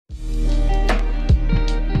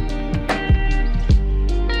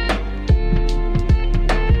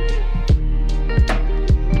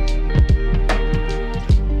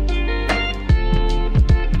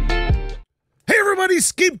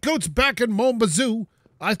SkapeGote's back in Mon Bazou.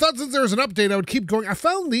 I thought since there was an update, I would keep going. I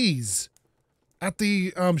found these at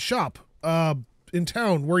the shop in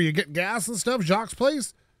town where you get gas and stuff, Jacques'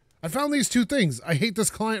 place. I found these two things. I hate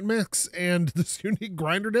this client mix and this unique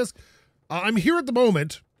grinder disc. I'm here at the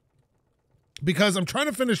moment because I'm trying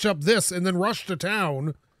to finish up this and then rush to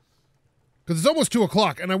town because it's almost 2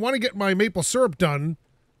 o'clock and I want to get my maple syrup done.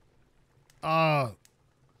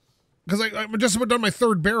 Because I just about done my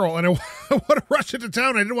third barrel and I want to rush it to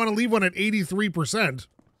town. I didn't want to leave one at 83%.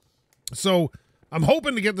 So I'm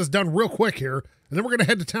hoping to get this done real quick here. And then we're going to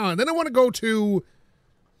head to town. And then I want to go to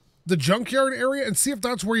the junkyard area and see if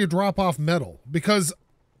that's where you drop off metal. Because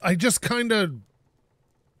I just kind of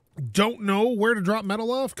don't know where to drop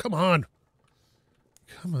metal off. Come on.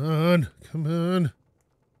 Come on. Come on.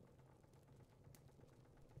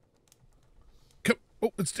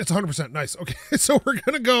 Oh, it's 100%. Nice. Okay, so we're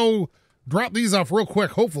going to go drop these off real quick,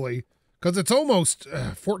 hopefully, because it's almost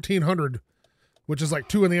 1400, which is like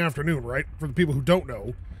 2 in the afternoon, right? For the people who don't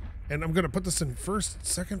know. And I'm going to put this in first,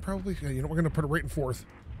 second, probably. Yeah, you know, we're going to put it right in fourth.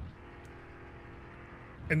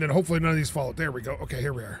 And then hopefully none of these fall. There we go. Okay,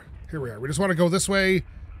 here we are. Here we are. We just want to go this way,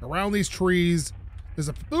 around these trees. There's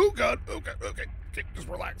a... Oh, God. Okay, okay. Okay, just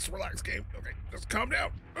relax, game. Okay, just calm down.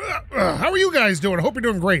 How are you guys doing? I hope you're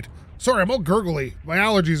doing great. Sorry, I'm all gurgly. My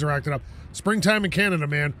allergies are acting up. Springtime in Canada,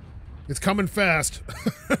 man. It's coming fast.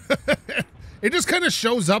 It just kind of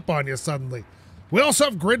shows up on you suddenly. We also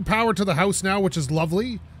have grid power to the house now, which is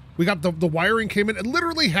lovely. We got the wiring came in. It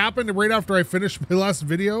literally happened right after I finished my last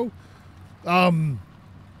video.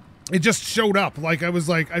 It just showed up. Like, I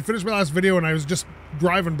finished my last video and I was just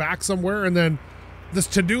driving back somewhere and then this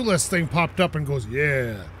to-do list thing popped up and goes,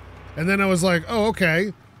 yeah. And then I was like, oh,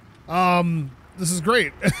 okay. This is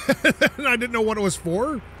great. And I didn't know what it was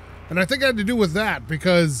for. And I think it had to do with that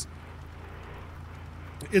because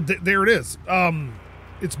there it is.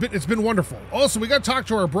 It's been wonderful. Also, we got to talk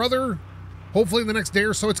to our brother, hopefully in the next day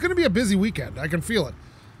or so. It's going to be a busy weekend. I can feel it.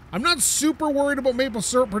 I'm not super worried about maple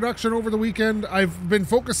syrup production over the weekend. I've been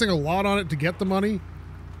focusing a lot on it to get the money,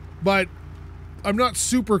 but I'm not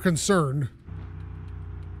super concerned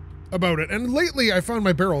about it. And lately, I found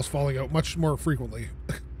my barrels falling out much more frequently.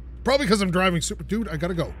 Probably because I'm driving super... Dude, I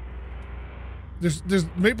gotta go. The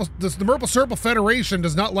Maple Syrup Federation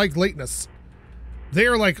does not like lateness. They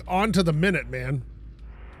are like on to the minute, man.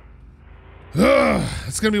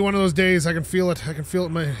 It's gonna be one of those days. I can feel it. I can feel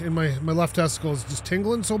it in my left testicle is just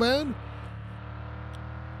tingling so bad.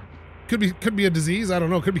 Could be a disease. I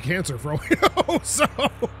don't know. Could be cancer for all we know. So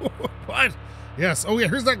what? Yes. Oh yeah.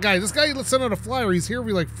 Here's that guy. This guy, let's send out a flyer. He's here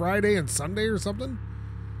every like Friday and Sunday or something.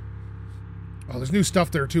 Oh, there's new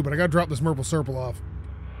stuff there too, but I gotta drop this maple syrup off.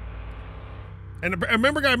 And I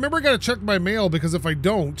remember I gotta check my mail because if I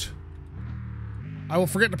don't, I will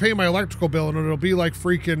forget to pay my electrical bill and it'll be like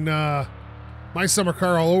freaking my summer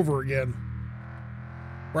car all over again.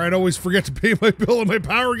 Where I'd always forget to pay my bill and my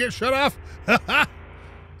power gets shut off.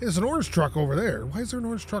 There's an orange truck over there. Why is there an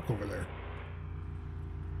orange truck over there?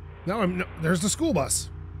 Now there's the school bus.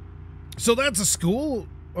 So that's a school?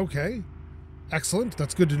 Okay. Excellent.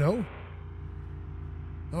 That's good to know.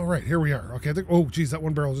 All right, here we are. Okay, oh, geez, that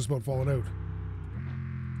one barrel just about falling out.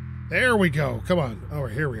 There we go. Come on. All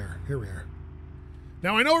right, here we are. Here we are.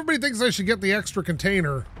 Now, I know everybody thinks I should get the extra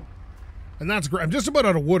container, and that's great. I'm just about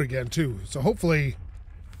out of wood again, too, so hopefully...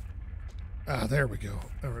 there we go.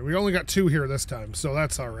 All right, we only got 2 here this time, so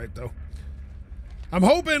that's all right, though. I'm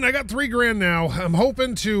hoping... I got 3 grand now. I'm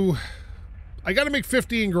hoping to... I got to make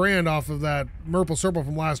 15 grand off of that maple syrup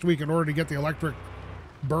from last week in order to get the electric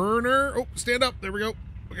burner. Oh, stand up. There we go.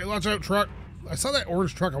 Okay, watch out, truck. I saw that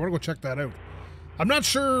orange truck. I want to go check that out. I'm not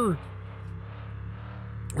sure...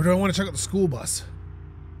 Or do I want to check out the school bus?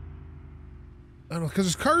 I don't know, because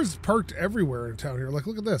there's cars parked everywhere in town here. Like,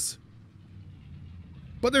 look at this.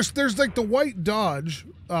 But there's like the white Dodge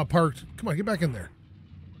parked. Come on, get back in there.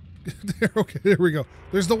 There, okay, there we go.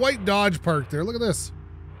 There's the white Dodge parked there. Look at this.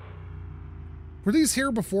 Were these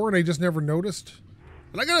here before and I just never noticed?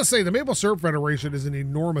 And I gotta say, the Maple Syrup Federation is an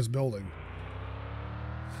enormous building.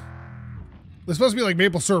 It's supposed to be like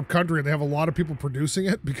maple syrup country and they have a lot of people producing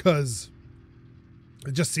it because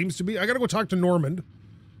it just seems to be. I gotta go talk to Normand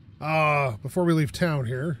before we leave town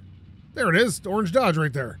here. There it is, the orange Dodge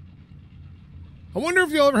right there. I wonder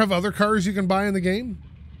if you'll ever have other cars you can buy in the game.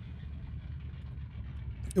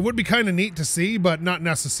 It would be kind of neat to see, but not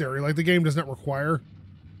necessary. Like, the game does not require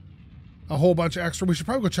a whole bunch of extra. We should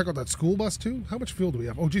probably go check out that school bus too. How much fuel do we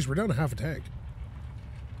have? Oh geez, we're down to half a tank.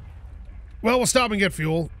 Well, we'll stop and get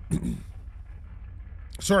fuel.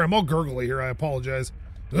 Sorry, I'm all gurgly here. I apologize.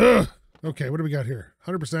 Ugh. Okay, what do we got here?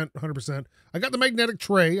 100%, 100%. I got the magnetic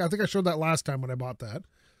tray. I think I showed that last time when I bought that.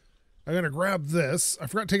 I'm going to grab this. I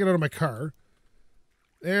forgot to take it out of my car.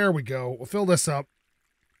 There we go. We'll fill this up.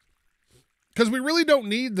 Because we really don't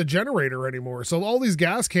need the generator anymore. So all these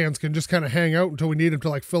gas cans can just kind of hang out until we need them to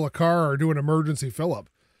like fill a car or do an emergency fill up,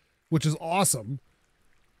 which is awesome.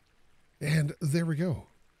 And there we go.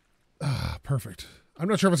 Ah, perfect. I'm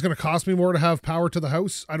not sure if it's going to cost me more to have power to the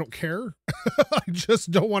house. I don't care. I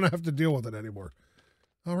just don't want to have to deal with it anymore.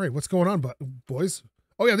 All right, what's going on, boys?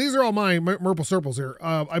 Oh yeah, these are all my Merple Serples here.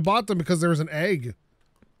 I bought them because there was an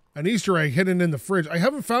Easter egg hidden in the fridge. I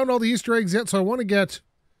haven't found all the Easter eggs yet, so I want to get...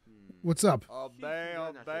 What's up?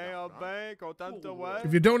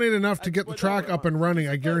 If you donate enough to get the track up and running,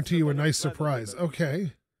 I guarantee you a nice surprise.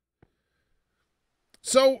 Okay.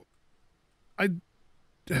 So,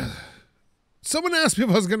 someone asked me if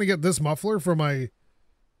I was going to get this muffler for my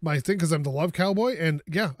thing because I'm the Love Cowboy, and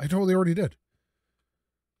yeah, I totally already did.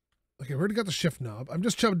 Okay, we already got the shift knob. I'm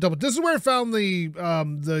just double. This is where I found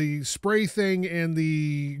the spray thing and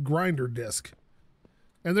the grinder disc.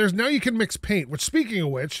 And there's now you can mix paint. Which, speaking of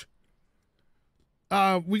which,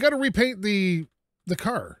 we got to repaint the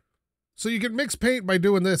car. So you can mix paint by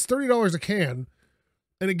doing this. $30 a can,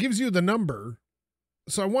 and it gives you the number.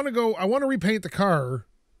 So I want to repaint the car.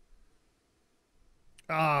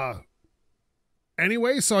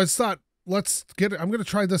 Anyway, so I just thought, let's get it. I'm going to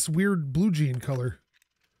try this weird blue jean color.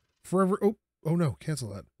 Forever. Oh no,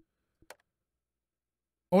 cancel that.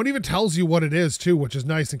 Oh, it even tells you what it is too, which is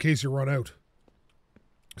nice in case you run out.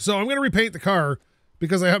 So I'm going to repaint the car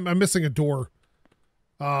because I'm missing a door.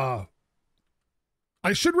 I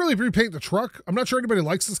should really repaint the truck. I'm not sure anybody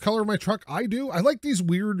likes this color of my truck. I do. I like these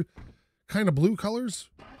weird kind of blue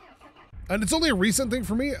colors. And it's only a recent thing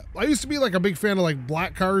for me. I used to be like a big fan of like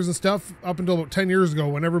black cars and stuff up until about 10 years ago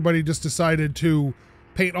when everybody just decided to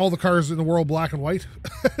paint all the cars in the world black and white.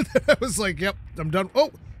 I was like, yep, I'm done.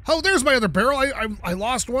 Oh, there's my other barrel. I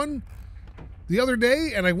lost one the other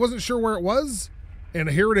day and I wasn't sure where it was. And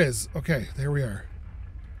here it is. Okay, there we are.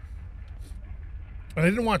 And I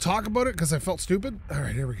didn't want to talk about it because I felt stupid. All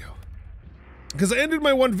right, here we go. Because I ended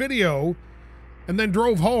my one video and then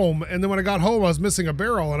drove home. And then when I got home, I was missing a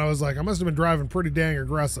barrel. And I was like, I must have been driving pretty dang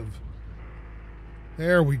aggressive.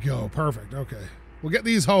 There we go. Perfect. Okay. We'll get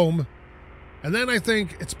these home. And then I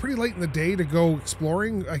think it's pretty late in the day to go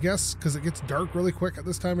exploring, I guess, because it gets dark really quick at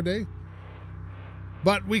this time of day.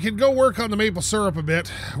 But we can go work on the maple syrup a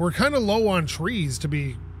bit. We're kind of low on trees, to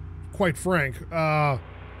be quite frank.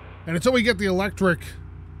 And until we get the electric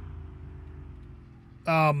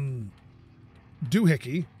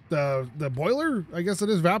doohickey, the boiler, I guess it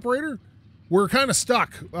is, evaporator, we're kind of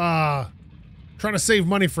stuck trying to save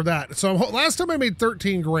money for that. So last time I made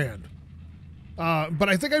 13 grand. But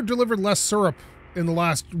I think I've delivered less syrup in the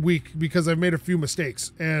last week because I've made a few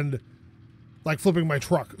mistakes and like flipping my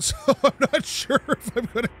truck. So I'm not sure if I'm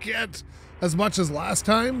going to get as much as last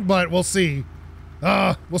time, but we'll see.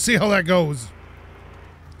 We'll see how that goes.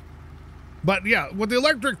 But yeah, with the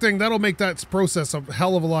electric thing, that'll make that process a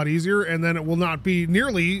hell of a lot easier, and then it will not be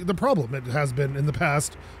nearly the problem it has been in the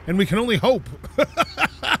past, and we can only hope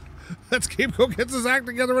that SkapeGote gets his act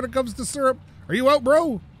together when it comes to syrup. Are you out,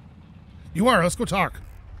 bro? You are. Let's go talk.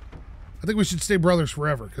 I think we should stay brothers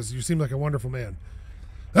forever because you seem like a wonderful man.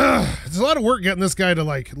 It's a lot of work getting this guy to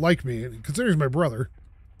like me, considering he's my brother.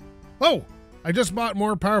 Oh, I just bought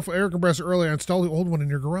more powerful air compressor earlier. I installed the old one in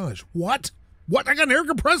your garage. What? What? I got an air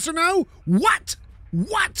compressor now? What?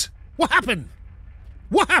 What? What happened?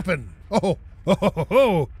 What happened? Oh.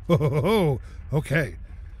 Okay.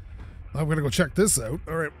 I'm going to go check this out.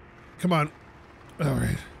 All right. Come on. All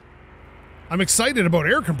right. I'm excited about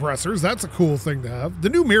air compressors. That's a cool thing to have. The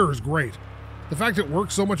new mirror is great. The fact it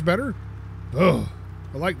works so much better. Oh,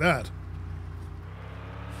 I like that.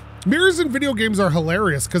 Mirrors in video games are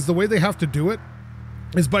hilarious because the way they have to do it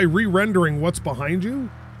is by re-rendering what's behind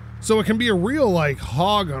you. So it can be a real like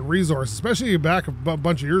hog on resources, especially back a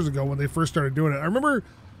bunch of years ago when they first started doing it. I remember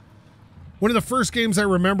one of the first games I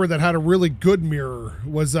remember that had a really good mirror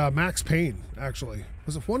was Max Payne, actually.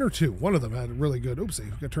 Was it 1 or 2? One of them had a really good. Oopsie,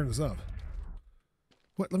 we gotta turn this up.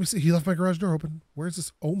 What? Let me see. He left my garage door open. Where's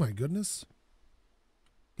this? Oh my goodness.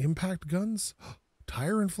 Impact guns?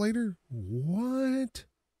 Tire inflator? What?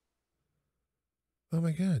 Oh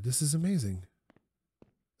my god, this is amazing.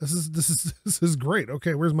 This is great.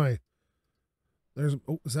 Okay, where's my... There's...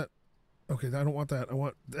 Oh, is that... Okay, I don't want that. I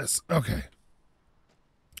want this. Okay.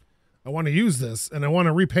 I want to use this, and I want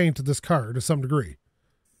to repaint this car to some degree.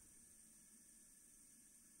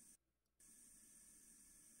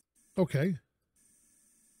 Okay.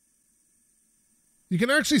 You can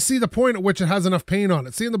actually see the point at which it has enough paint on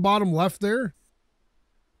it. See in the bottom left there?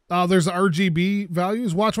 There's the RGB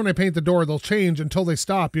values. Watch when I paint the door. They'll change until they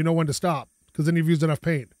stop. You know when to stop because then you've used enough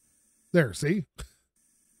paint. There, see?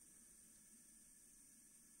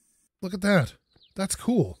 Look at that. That's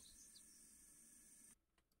cool.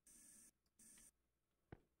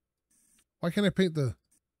 Why can't I paint the...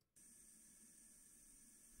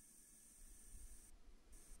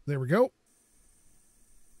 There we go.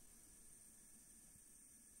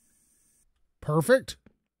 Perfect.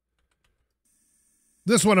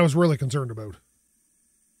 This one I was really concerned about.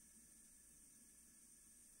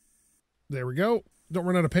 There we go. Don't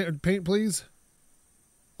run out of paint, please.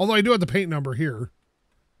 Although I do have the paint number here.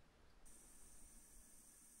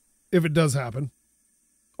 If it does happen.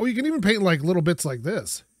 Oh, you can even paint like little bits like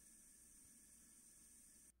this.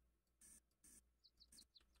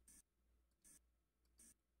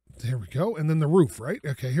 There we go. And then the roof, right?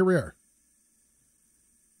 Okay, here we are.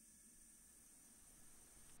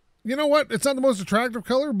 You know what? It's not the most attractive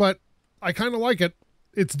color, but I kind of like it.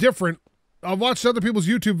 It's different. I've watched other people's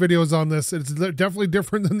YouTube videos on this. It's definitely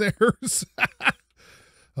different than theirs.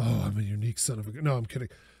 Oh, I'm a unique son of a... No, I'm kidding.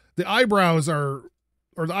 The eyebrows are...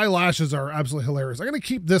 Or the eyelashes are absolutely hilarious. I'm going to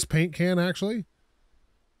keep this paint can, actually.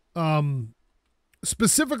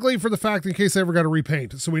 Specifically for the fact in case I ever got to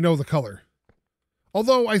repaint, so we know the color.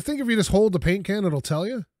 Although, I think if you just hold the paint can, it'll tell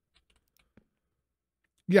you.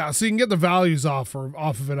 Yeah, so you can get the values off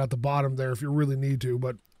of it at the bottom there if you really need to,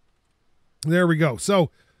 but there we go.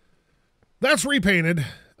 So, that's repainted.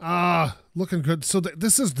 Looking good. So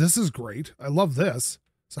this is great. I love this.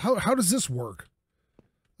 So how does this work?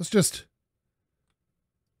 Let's just...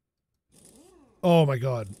 Oh my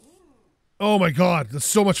God. Oh my God. That's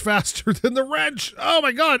so much faster than the wrench. Oh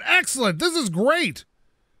my God. Excellent. This is great.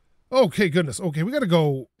 Okay, goodness. Okay, we got to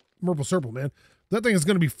go Merple Serple, man. That thing is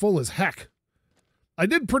going to be full as heck. I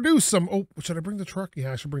did produce some... Oh, should I bring the truck?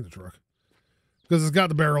 Yeah, I should bring the truck. Because it's got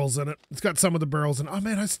the barrels in it. It's got some of the barrels in it. Oh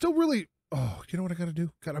man, I still really... Oh, you know what I got to do?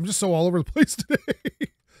 God, I'm just so all over the place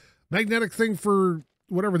today. Magnetic thing for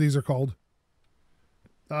whatever these are called.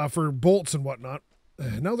 For bolts and whatnot.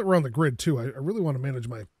 Now that we're on the grid too, I really want to manage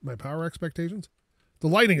my power expectations. The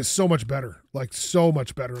lighting is so much better. Like so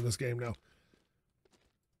much better in this game now.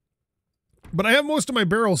 But I have most of my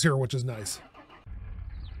barrels here, which is nice.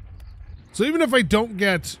 So even if I don't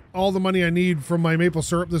get all the money I need from my maple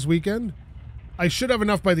syrup this weekend, I should have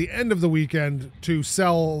enough by the end of the weekend to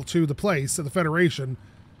sell to the place, to the Federation,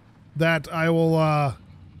 that I will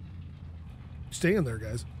stay in there,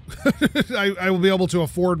 guys. I will be able to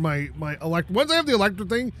afford my once I have the electric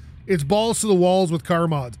thing, it's balls to the walls with car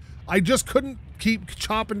mods. I just couldn't keep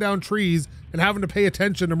chopping down trees and having to pay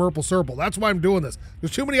attention to Merple Serple. That's why I'm doing this.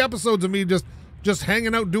 There's too many episodes of me just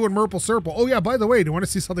hanging out doing Merple Serple. Oh yeah, by the way, do you want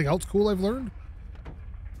to see something else cool I've learned?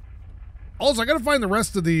 Also, I gotta find the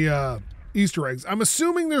rest of the Easter eggs. I'm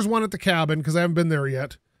assuming there's one at the cabin because I haven't been there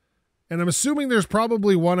yet. And I'm assuming there's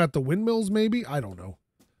probably one at the windmills maybe. I don't know.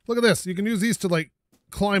 Look at this. You can use these to like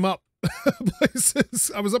climb up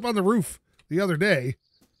places. I was up on the roof the other day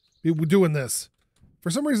doing this. For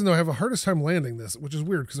some reason, though, I have a hardest time landing this, which is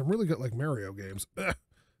weird because I'm really good at like Mario games.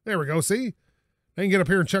 There we go. See? I can get up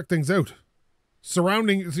here and check things out.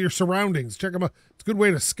 Your surroundings. Check them out. It's a good way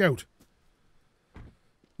to scout.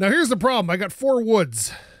 Now, here's the problem. I got 4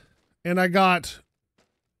 woods, and I got...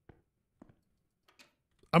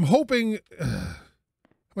 I'm hoping... how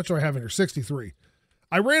much do I have in here? 63.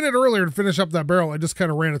 I ran it earlier to finish up that barrel. It just kind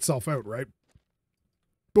of ran itself out, right?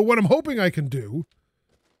 But what I'm hoping I can do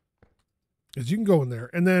is you can go in there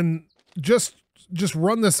and then just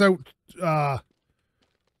run this out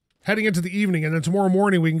heading into the evening, and then tomorrow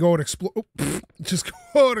morning we can go and explore. Just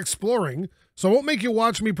go out exploring. So I won't make you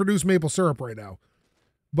watch me produce maple syrup right now.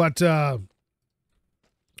 But I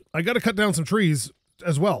got to cut down some trees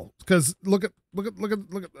as well because look at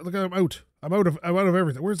I'm out. I'm out of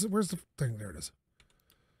everything. Where's the thing? There it is.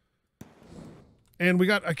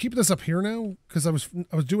 And I keep this up here now because I was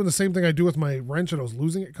doing the same thing I do with my wrench and I was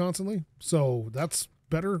losing it constantly. So that's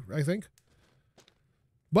better, I think.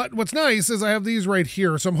 But what's nice is I have these right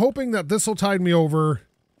here. So I'm hoping that this will tide me over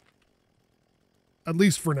at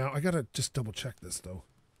least for now. I got to just double check this though.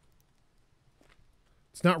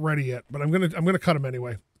 It's not ready yet, but I'm going to cut them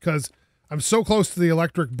anyway because I'm so close to the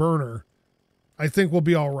electric burner. I think we'll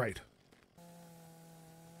be all right.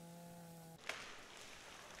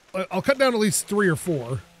 I'll cut down at least 3 or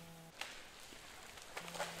 4.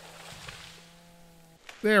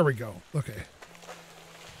 There we go. Okay.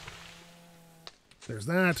 There's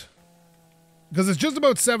that. Because it's just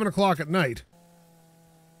about 7 o'clock at night.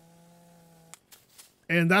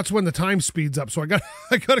 And that's when the time speeds up. So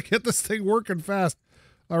I gotta get this thing working fast.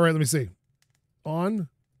 All right, let me see. On.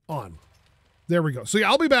 There we go. So yeah,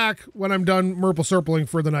 I'll be back when I'm done Merple Circling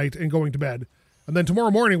for the night and going to bed. And then tomorrow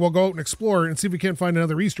morning we'll go out and explore and see if we can't find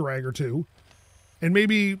another Easter egg or two. And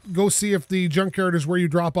maybe go see if the junkyard is where you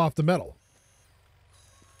drop off the metal.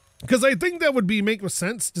 Because I think that would make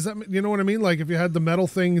sense. Does that, you know what I mean? Like if you had the metal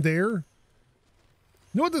thing there. You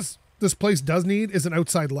know what this place does need is an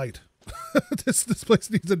outside light. this place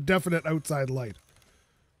needs a definite outside light.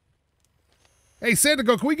 Hey,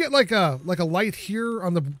 SkapeGote, can we get like a light here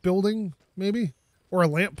on the building, maybe? Or a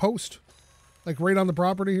lamp post? Like right on the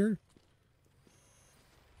property here?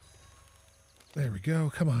 There we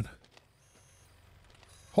go. Come on.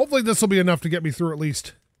 Hopefully this will be enough to get me through at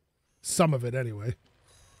least some of it anyway.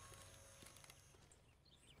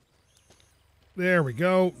 There we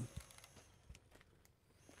go.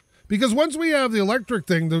 Because once we have the electric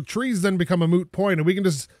thing, the trees then become a moot point, and we can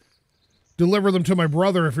just deliver them to my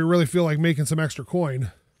brother if we really feel like making some extra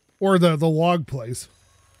coin. Or the log place.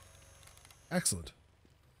 Excellent.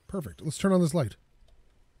 Perfect. Let's turn on this light.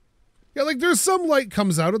 Yeah, like there's some light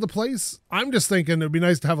comes out of the place. I'm just thinking it'd be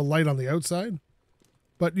nice to have a light on the outside.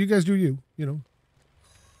 But you guys do you know.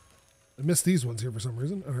 I missed these ones here for some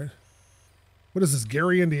reason. All right. What is this,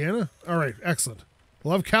 Gary, Indiana? All right, excellent.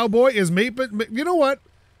 Love Cowboy is maple. You know what?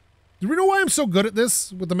 Do we know why I'm so good at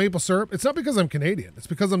this with the maple syrup? It's not because I'm Canadian. It's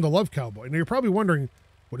because I'm the Love Cowboy. Now you're probably wondering,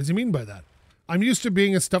 what does he mean by that? I'm used to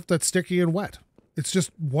being a stuff that's sticky and wet. It's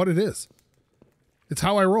just what it is. It's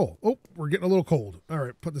how I roll. Oh, we're getting a little cold. All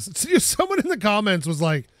right, put this. Someone in the comments was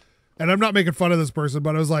like, and I'm not making fun of this person,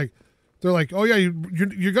 but I was like, they're like, oh yeah,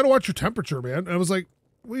 you got to watch your temperature, man. And I was like,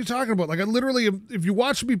 what are you talking about? Like I literally, if you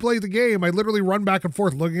watch me play the game, I literally run back and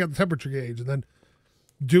forth looking at the temperature gauge and then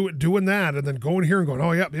doing that and then going here and going,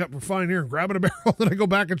 oh, yep, we're fine here, and grabbing a barrel, then I go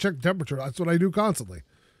back and check the temperature. That's what I do constantly.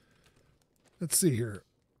 Let's see here.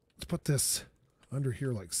 Let's put this under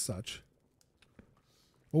here like such.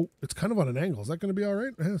 Oh, it's kind of on an angle. Is that going to be all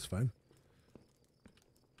right? That's fine.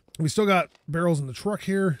 We still got barrels in the truck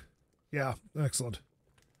here. Yeah, excellent.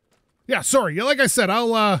 Yeah, sorry. Yeah, like I said,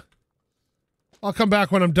 I'll come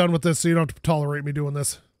back when I'm done with this so you don't have to tolerate me doing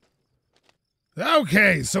this.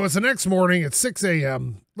 Okay, so it's the next morning at 6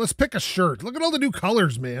 a.m. Let's pick a shirt. Look at all the new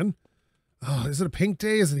colors, man. Oh, is it a pink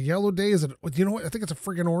day? Is it a yellow day? Is it? You know what? I think it's a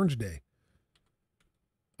friggin' orange day.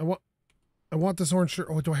 I want this orange shirt.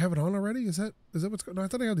 Oh, do I have it on already? Is that what's going on? No, I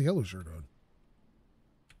thought I had the yellow shirt on.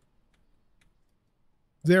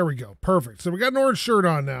 There we go. Perfect. So we got an orange shirt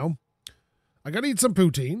on now. I got to eat some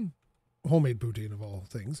poutine. Homemade poutine of all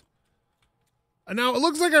things. And now it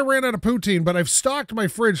looks like I ran out of poutine, but I've stocked my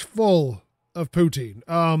fridge full of poutine.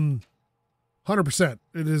 100%.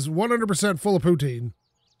 It is 100% full of poutine.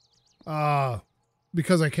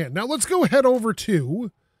 Because I can. Now let's go head over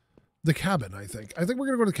to the cabin, I think. I think we're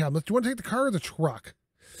going to go to the cabin. Do you want to take the car or the truck?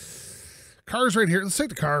 Car's right here. Let's take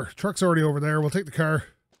the car. Truck's already over there. We'll take the car.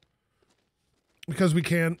 Because we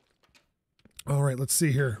can. All right, let's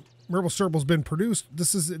see here. Merple Syrup's been produced.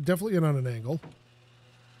 This is definitely in on an angle.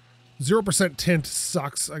 0% tint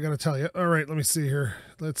sucks, I gotta tell you. All right, let me see here.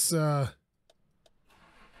 Let's, we're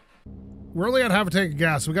only at half a tank of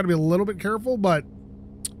gas, so we gotta be a little bit careful, but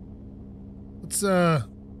let's,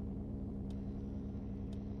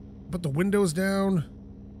 put the windows down.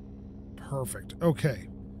 Perfect. Okay.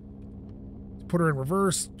 Let's put her in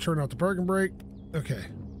reverse, turn out the parking brake. Okay.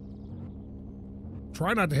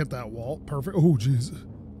 Try not to hit that wall. Perfect. Oh, jeez.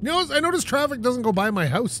 You know, I noticed traffic doesn't go by my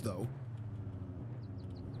house, though.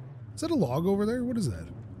 Is that a log over there? What is that?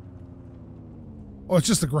 Oh, it's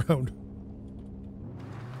just the ground.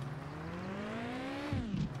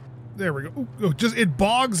 There we go. Ooh, it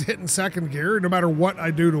bogs hitting second gear no matter what I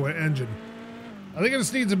do to an engine. I think it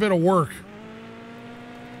just needs a bit of work.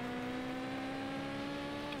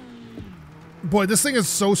 Boy, this thing is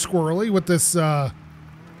so squirrely with this, I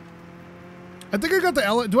think I got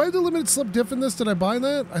the do I have the limited slip diff in this? Did I buy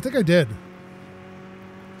that? I think I did.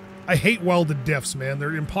 I hate welded diffs, man.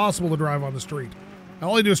 They're impossible to drive on the street.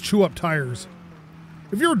 All I do is chew up tires.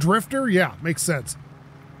 If you're a drifter, yeah, makes sense.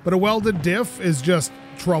 But a welded diff is just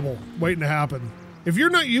trouble waiting to happen. If you're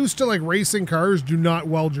not used to like racing cars, do not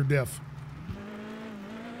weld your diff.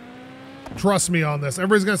 Trust me on this.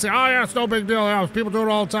 Everybody's going to say, oh yeah, it's no big deal. Yeah, people do it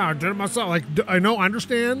all the time. I did it myself. Like, I know, I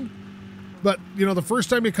understand. But, you know, the first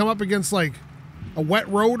time you come up against like a wet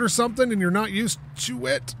road or something and you're not used to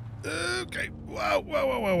it. Okay.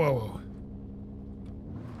 Whoa.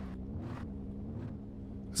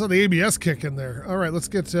 I saw the ABS kick in there. All right, let's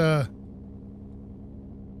get,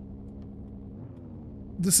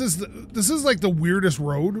 this is like the weirdest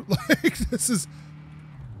road. Like, this is,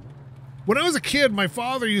 when I was a kid, my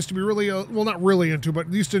father used to be really, well, not really into,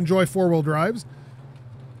 but used to enjoy four-wheel drives.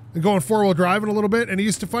 and going four-wheel driving a little bit, and he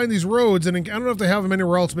used to find these roads, and I don't know if they have them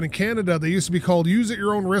anywhere else, but in Canada, they used to be called use at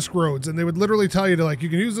your own risk roads, and they would literally tell you to, like, you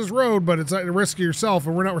can use this road, but it's at the risk of yourself,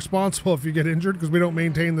 and we're not responsible if you get injured because we don't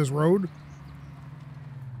maintain this road.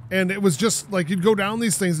 And it was just, like, you'd go down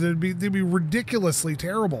these things, and they'd be ridiculously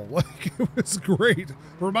terrible. Like, it was great. It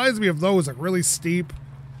reminds me of those, like, really steep,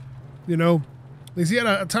 you know. Because he had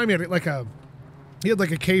a time, he had like a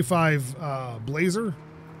K5 Blazer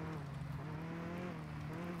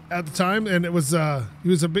at the time, and it was he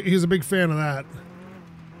was a big fan of that.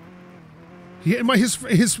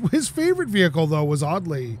 His favorite vehicle though was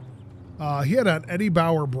oddly he had an Eddie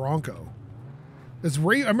Bauer Bronco. I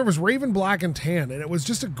remember it was raven black and tan, and it was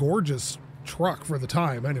just a gorgeous truck for the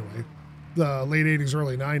time. Anyway, the late '80s,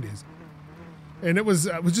 early '90s, and it was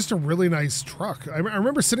just a really nice truck. I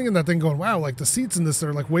remember sitting in that thing going, "Wow, like the seats in this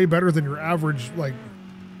are like way better than your average like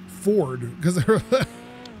Ford," because they're.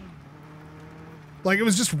 Like, it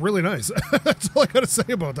was just really nice. That's all I got to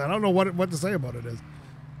say about that. I don't know what to say about it is.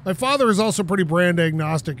 My father is also pretty brand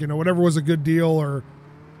agnostic. You know, whatever was a good deal or,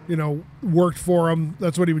 you know, worked for him,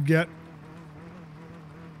 that's what he would get.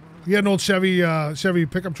 He had an old Chevy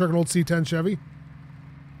pickup truck, an old C10 Chevy.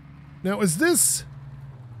 Now, is this...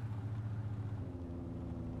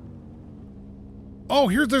 Oh,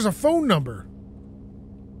 there's a phone number.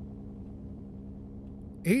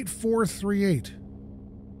 8438.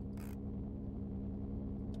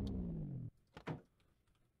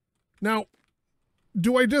 Now,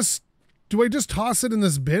 do I just toss it in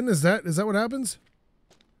this bin? Is that what happens?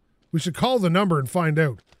 We should call the number and find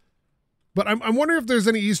out. But I'm wondering if there's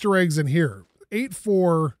any Easter eggs in here.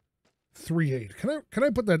 8438. Can I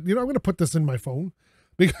put that? You know, I'm going to put this in my phone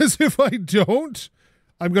because if I don't,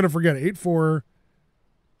 I'm going to forget it.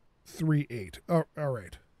 8438. Oh, all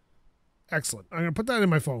right. Excellent. I'm going to put that in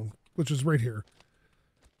my phone, which is right here.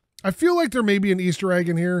 I feel like there may be an Easter egg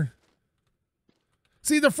in here.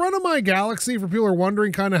 See, the front of my Galaxy, for people who are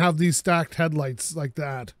wondering, kind of have these stacked headlights like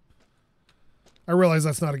that. I realize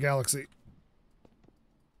that's not a Galaxy.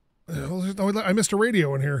 Oh, I missed a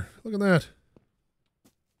radio in here. Look at that.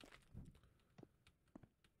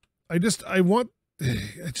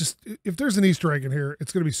 If there's an Easter egg in here,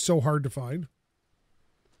 it's going to be so hard to find.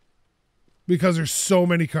 Because there's so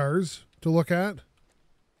many cars to look at.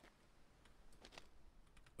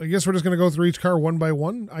 I guess we're just going to go through each car one by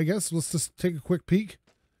one, I guess. Let's just take a quick peek.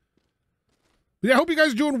 But yeah, I hope you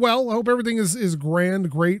guys are doing well. I hope everything is grand,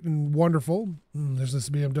 great, and wonderful. There's this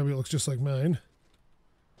BMW. It looks just like mine.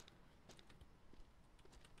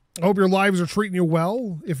 I hope your lives are treating you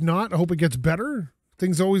well. If not, I hope it gets better.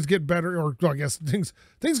 Things always get better. Or, well, I guess things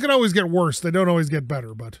can always get worse. They don't always get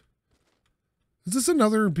better, but... Is this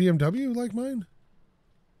another BMW like mine?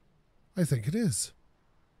 I think it is.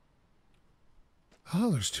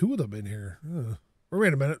 Oh, there's two of them in here. Or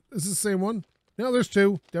wait a minute. Is this the same one? No, there's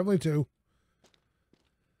two. Definitely two.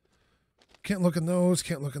 Can't look in those.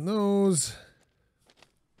 Can't look in those.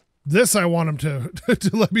 This I want him to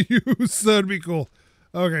let me use. That'd be cool.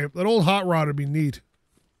 Okay, that old hot rod would be neat.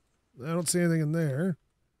 I don't see anything in there.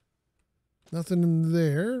 Nothing in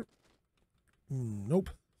there. Nope.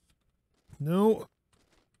 No.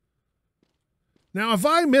 Now, if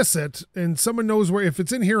I miss it and someone knows where, if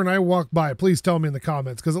it's in here and I walk by, please tell me in the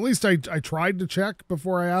comments, because at least I tried to check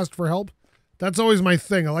before I asked for help. That's always my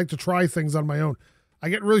thing. I like to try things on my own. I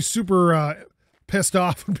get really super pissed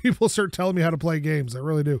off when people start telling me how to play games. I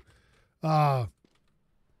really do. I've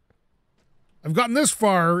gotten this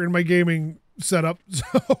far in my gaming setup, so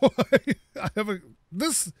I have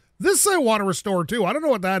this I want to restore too. I don't know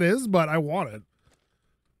what that is, but I want it.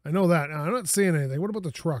 I know that. Now, I'm not seeing anything. What about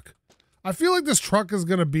the truck? I feel like this truck is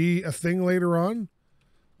going to be a thing later on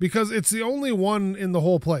because it's the only one in the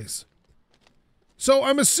whole place. So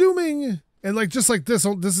I'm assuming, and like just like this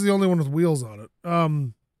is the only one with wheels on it.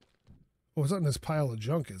 Oh, it's not in this pile of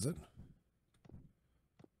junk, is it?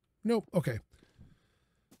 Nope. Okay.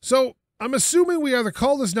 So I'm assuming we either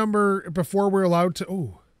call this number before we're allowed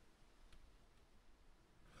to.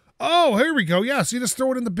 Oh, here we go. Yeah, so you just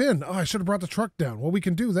throw it in the bin. Oh, I should have brought the truck down. Well, we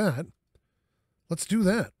can do that. Let's do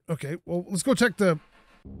that. Okay, well, let's go check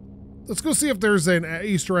let's go see if there's an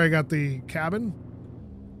Easter egg at the cabin.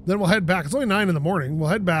 Then we'll head back. It's only 9 in the morning. We'll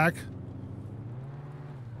head back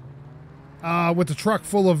with the truck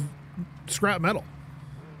full of scrap metal.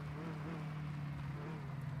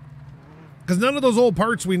 Because none of those old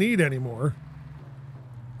parts we need anymore.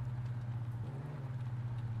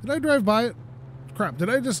 Did I drive by it? Crap, did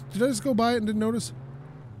I just go by it and didn't notice?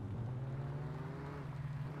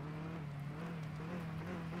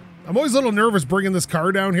 I'm always a little nervous bringing this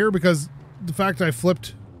car down here because the fact I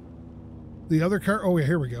flipped the other car. Oh, yeah,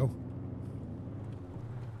 here we go.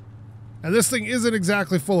 And this thing isn't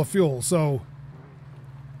exactly full of fuel, so...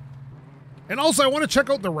 And also, I want to check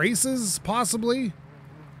out the races, possibly.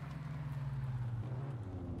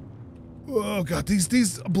 Oh, God,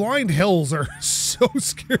 these blind hills are so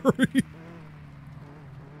scary.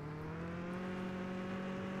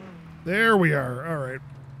 There we are. All right.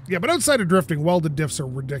 Yeah, but outside of drifting, welded diffs are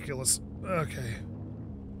ridiculous. Okay.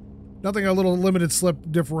 Nothing, a little limited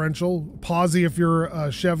slip differential. Posy if you're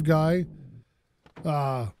a Chev guy.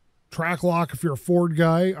 Track lock if you're a Ford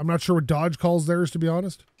guy. I'm not sure what Dodge calls theirs, to be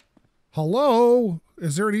honest. Hello?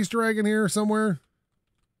 Is there an Easter egg in here somewhere?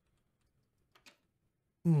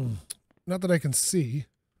 Not that I can see.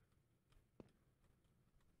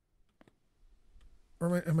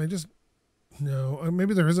 Or am I just... No,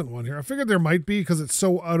 maybe there isn't one here. I figured there might be because it's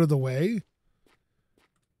so out of the way.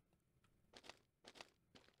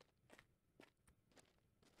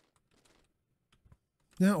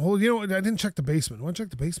 Now, well, you know what? I didn't check the basement. Want to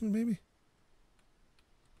check the basement, maybe?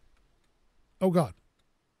 Oh, God.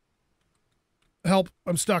 Help.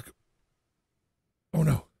 I'm stuck. Oh,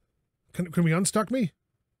 no. Can we unstuck me?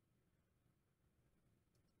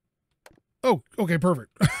 Oh, okay,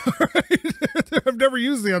 perfect. I've never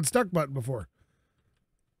used the unstuck button before.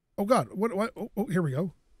 Oh, God. What? Oh, here we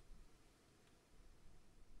go.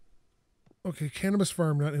 Okay, cannabis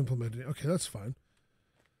farm not implemented. Okay, that's fine.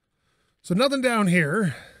 So nothing down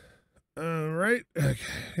here. Right? Okay.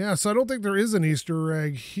 Yeah, so I don't think there is an Easter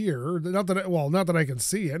egg here. Not that I can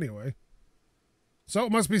see anyway. So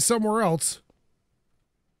it must be somewhere else.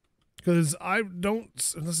 Because I don't...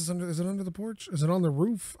 Is it under the porch? Is it on the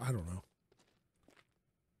roof? I don't know.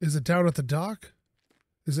 Is it down at the dock?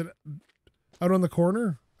 Is it out on the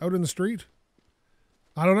corner? Out in the street?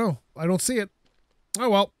 I don't know. I don't see it. Oh,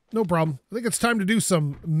 well. No problem. I think it's time to do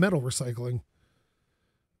some metal recycling.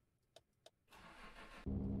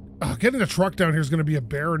 Getting a truck down here is going to be a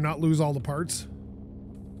bear and not lose all the parts.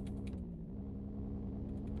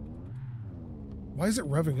 Why is it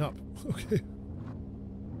revving up? Okay.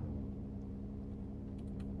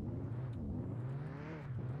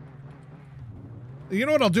 You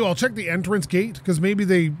know what I'll do? I'll check the entrance gate because maybe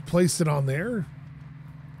they placed it on there.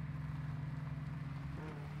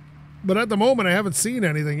 But at the moment, I haven't seen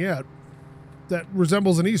anything yet that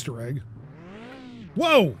resembles an Easter egg.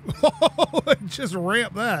 Whoa! I just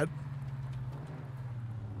ramped that.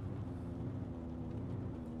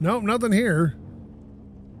 Nope, nothing here.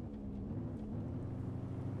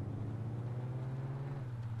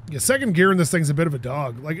 Yeah, second gear in this thing's a bit of a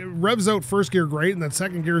dog. Like, it revs out first gear great, and then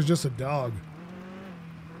second gear is just a dog.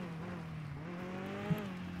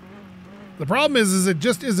 The problem is it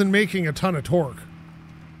just isn't making a ton of torque.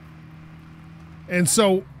 And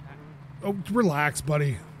so... Oh, relax,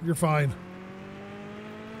 buddy. You're fine.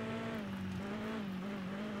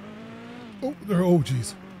 Oh,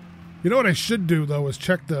 geez. You know what I should do, though, is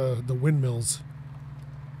check the windmills.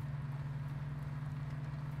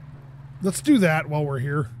 Let's do that while we're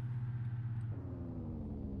here.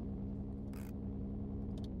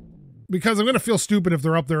 Because I'm going to feel stupid if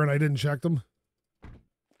they're up there and I didn't check them.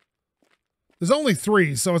 There's only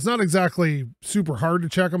 3, so it's not exactly super hard to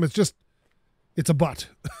check them. It's just, it's a butt.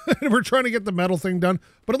 We're trying to get the metal thing done.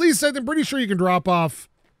 But at least I'm pretty sure you can drop off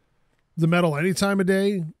the metal any time of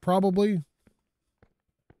day, probably.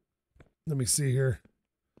 Let me see here.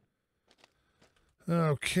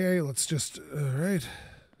 Okay, let's just, all right.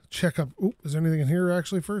 Check up. Oop, is there anything in here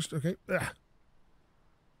actually first? Okay.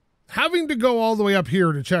 Having to go all the way up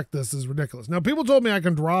here to check this is ridiculous. Now, people told me I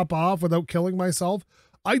can drop off without killing myself.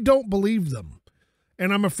 I don't believe them.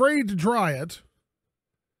 And I'm afraid to try it.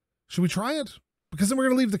 Should we try it? Because then we're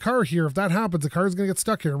going to leave the car here. If that happens, the car's going to get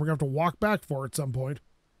stuck here and we're going to have to walk back for it at some point.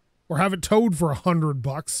 Or have it towed for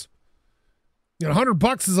 $100. You know,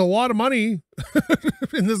 $100 is a lot of money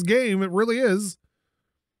in this game. It really is.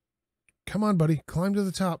 Come on, buddy. Climb to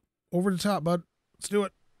the top. Over the top, bud. Let's do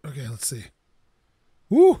it. Okay, let's see.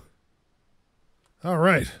 Woo! All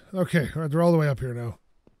right. Okay, all right, they're all the way up here now.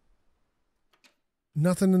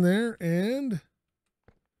 Nothing in there, and...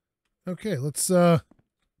 Okay, let's, Oh,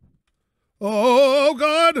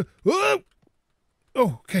 God! Oh,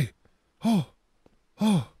 okay. Oh,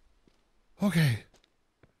 okay.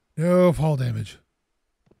 No fall damage.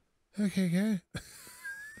 Okay, guy.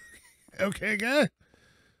 Okay, guy.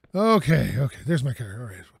 Okay, there's my car. All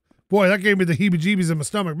right. Boy, that gave me the heebie-jeebies in my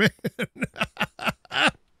stomach, man.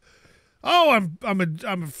 Oh, I'm a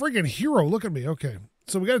freaking hero. Look at me. Okay.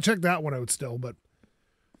 So we got to check that one out still, but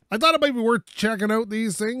I thought it might be worth checking out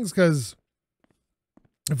these things because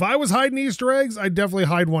if I was hiding Easter eggs, I'd definitely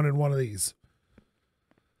hide one in one of these.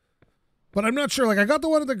 But I'm not sure. Like, I got the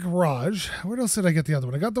one at the garage. Where else did I get the other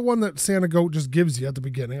one? I got the one that SkapeGote just gives you at the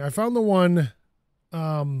beginning. I found the one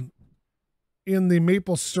in the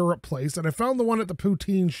maple syrup place, and I found the one at the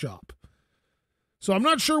poutine shop. So I'm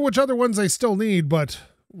not sure which other ones I still need, but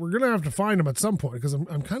we're going to have to find them at some point because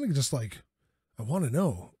I'm kind of just like, I want to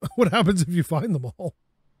know what happens if you find them all.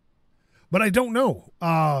 But I don't know.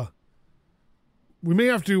 We may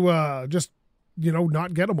have to just,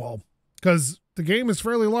 not get them all because the game is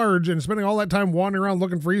fairly large and spending all that time wandering around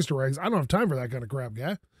looking for Easter eggs. I don't have time for that kind of crap,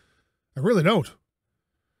 guy. I really don't.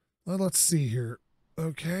 Well, let's see here.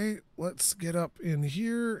 Okay, let's get up in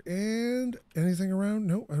here and anything around?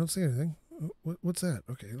 No, I don't see anything. What's that?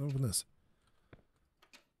 Okay, open this.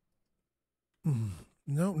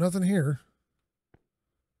 No, nothing here.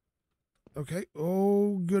 Okay.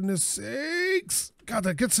 Oh, goodness sakes. God,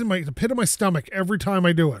 that gets in the pit of my stomach every time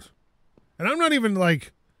I do it. And I'm not even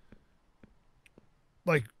like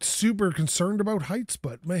super concerned about heights,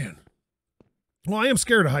 but man. Well, I am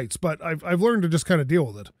scared of heights, but I've learned to just kind of deal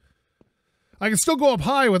with it. I can still go up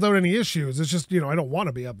high without any issues. It's just, I don't want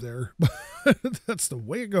to be up there. But that's the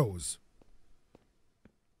way it goes.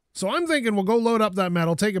 So I'm thinking we'll go load up that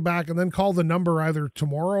metal, take it back, and then call the number either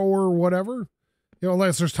tomorrow or whatever.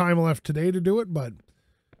 Unless there's time left today to do it, but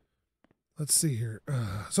let's see here.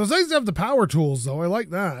 So it's nice to have the power tools, though. I like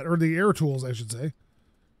that. Or the air tools, I should say.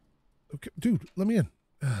 Okay, dude, let me in.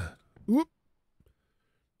 Whoop.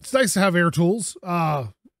 It's nice to have air tools.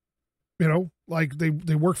 Like they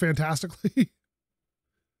work fantastically.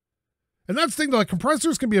 And that's the thing, like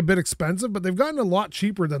compressors can be a bit expensive, but they've gotten a lot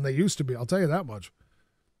cheaper than they used to be. I'll tell you that much.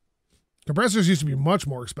 Compressors used to be much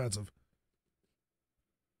more expensive.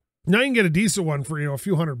 Now you can get a decent one for, a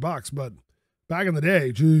few $100, but back in the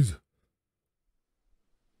day, geez.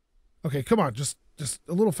 Okay, come on, just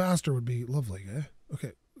a little faster would be lovely, eh?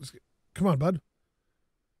 Okay, come on, bud.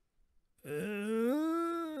 Okay,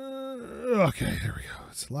 there we go.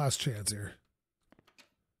 It's the last chance here.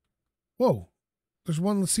 Whoa, there's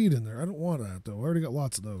one seed in there. I don't want that, though. I already got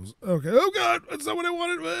lots of those. Okay, oh God, that's not what I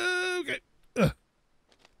wanted. Okay.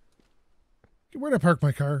 Where'd I park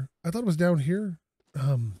my car? I thought it was down here.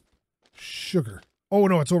 Sugar. Oh,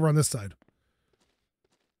 no, it's over on this side.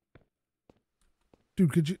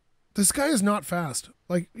 Dude, could you... This guy is not fast.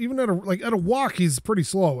 Like, even at a walk, he's pretty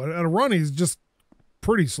slow. At a run, he's just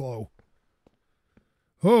pretty slow.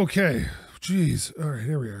 Okay. Jeez. All right,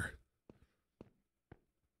 here we are.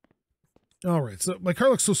 All right, so my car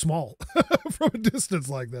looks so small from a distance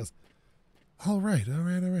like this. All right.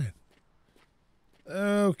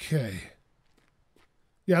 Okay.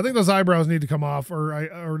 Yeah, I think those eyebrows need to come off,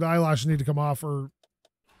 or the eyelashes need to come off, or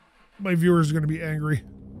my viewers are going to be angry.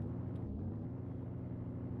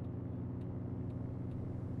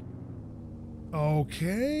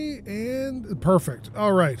 Okay, and perfect.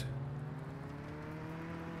 All right.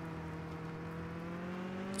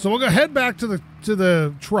 So we'll go head back to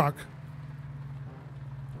the truck,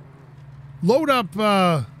 load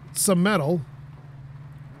up some metal,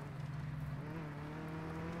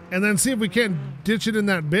 and then see if we can't ditch it in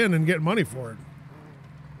that bin and get money for it.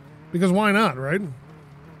 Because why not, right?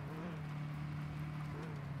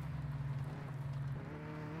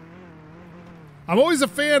 I'm always a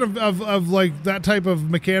fan of like that type of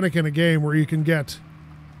mechanic in a game where you can get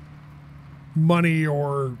money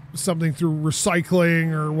or something through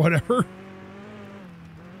recycling or whatever.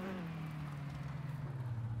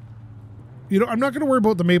 I'm not going to worry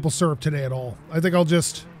about the maple syrup today at all. I think I'll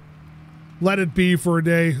just let it be for a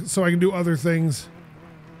day so I can do other things.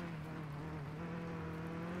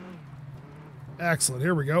 Excellent.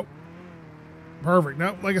 Here we go. Perfect.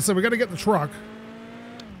 Now, like I said, we got to get the truck.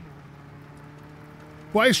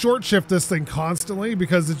 Well, I short shift this thing constantly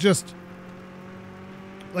because it's just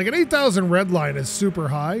like an 8,000 red line is super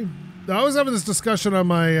high. Now, I was having this discussion on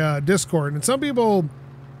my Discord, and some people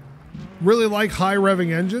really like high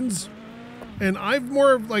revving engines, and I've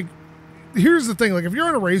more like, here's the thing, like if you're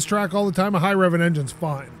on a racetrack all the time, a high revving engine's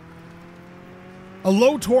fine. A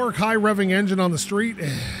low torque, high revving engine on the street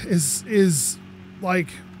is like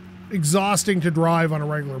exhausting to drive on a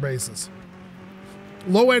regular basis.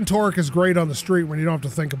 Low end torque is great on the street when you don't have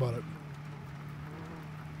to think about it.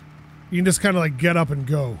 You can just kind of like get up and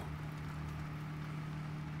go.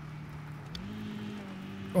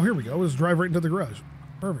 Oh, here we go. Let's drive right into the garage.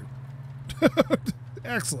 Perfect.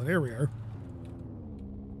 Excellent. Here we are.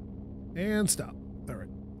 And stop. All right.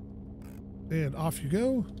 And off you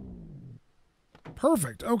go.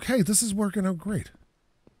 Perfect. Okay, this is working out great.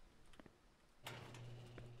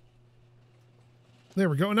 There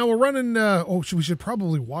we go. Now we're running... we should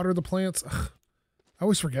probably water the plants. Ugh, I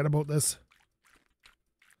always forget about this.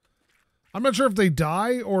 I'm not sure if they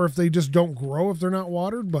die or if they just don't grow if they're not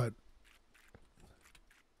watered, but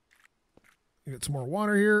get some more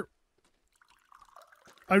water here.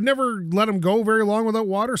 I've never let them go very long without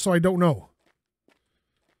water, so I don't know.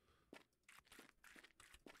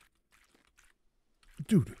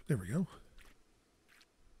 Dude, there we go.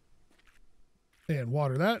 And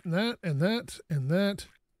water that, and that, and that, and that,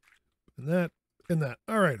 and that, and that.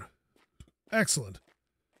 All right. Excellent.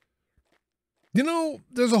 You know,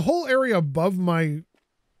 there's a whole area above my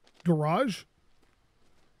garage.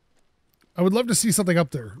 I would love to see something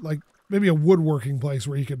up there, like maybe a woodworking place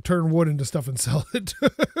where you could turn wood into stuff and sell it.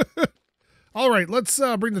 All right, let's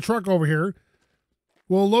bring the truck over here.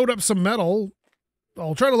 We'll load up some metal.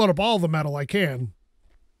 I'll try to load up all the metal I can.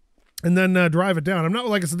 And then drive it down. I'm not,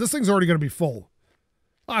 like I said, this thing's already going to be full.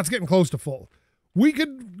 Oh, it's getting close to full. We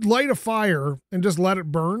could light a fire and just let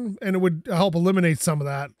it burn, and it would help eliminate some of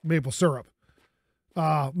that maple syrup.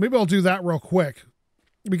 Maybe I'll do that real quick,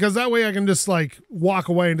 because that way I can just like walk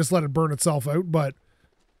away and just let it burn itself out. But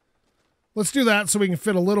let's do that so we can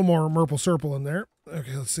fit a little more maple syrup in there.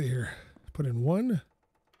 Okay, let's see here. Put in 1,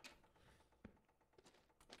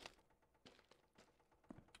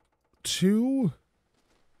 2,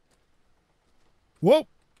 whoa,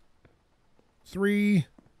 3,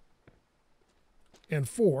 and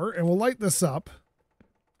 4, and we'll light this up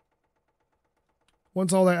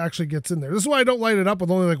once all that actually gets in there. This is why I don't light it up with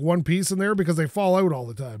only like one piece in there, because they fall out all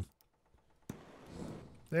the time.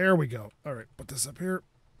 There we go. All right, put this up here.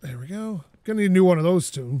 There we go. Gonna need a new one of those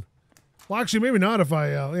soon. Well, actually, maybe not if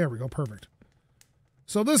I, there we go, perfect.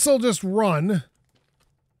 So this will just run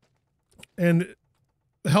and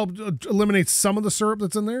help eliminate some of the syrup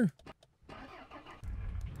that's in there.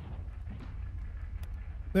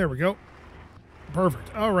 There we go.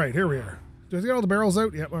 Perfect. All right, here we are. Did I get all the barrels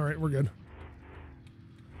out? Yep, all right, we're good.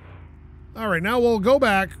 All right, now we'll go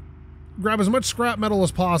back, grab as much scrap metal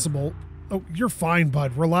as possible. Oh, you're fine,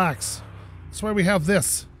 bud. Relax. That's why we have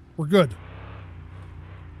this. We're good.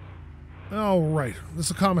 All right, this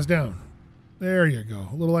will calm us down. There you go.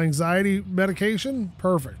 A little anxiety medication.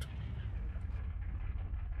 Perfect.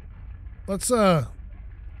 Let's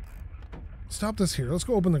stop this here. Let's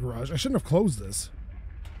go open the garage. I shouldn't have closed this.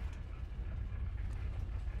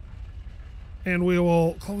 And we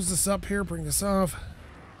will close this up here, bring this off.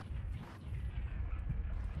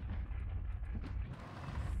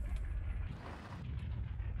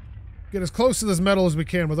 Get as close to this metal as we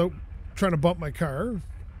can without trying to bump my car.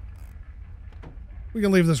 We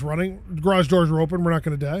can leave this running. Garage doors are open. We're not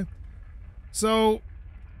going to die. So,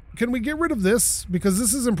 can we get rid of this? Because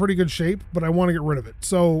this is in pretty good shape, but I want to get rid of it.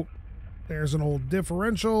 So, there's an old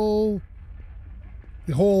differential.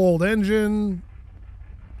 The whole old engine.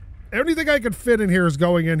 Anything I could fit in here is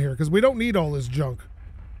going in here, because we don't need all this junk.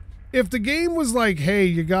 If the game was like, hey,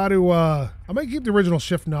 you got to, I might keep the original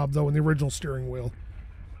shift knob, though, and the original steering wheel.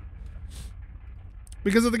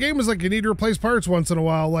 Because if the game was like, you need to replace parts once in a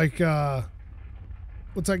while, like,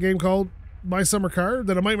 what's that game called? My Summer Car?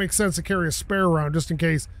 Then it might make sense to carry a spare around just in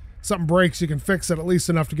case something breaks, you can fix it at least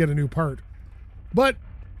enough to get a new part. But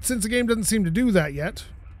since the game doesn't seem to do that yet,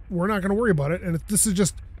 we're not going to worry about it. And this is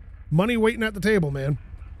just money waiting at the table, man.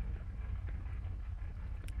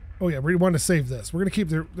 Oh yeah, we want to save this. We're going to keep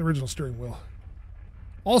the original steering wheel.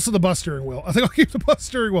 Also the bus steering wheel. I think I'll keep the bus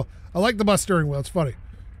steering wheel. I like the bus steering wheel. It's funny.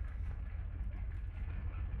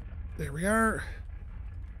 There we are.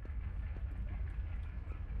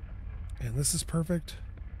 And this is perfect.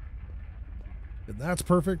 And that's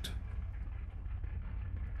perfect.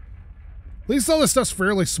 At least all this stuff's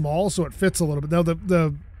fairly small, so it fits a little bit. Now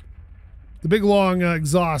the big long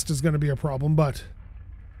exhaust is going to be a problem, but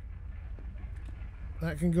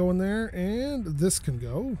that can go in there, and this can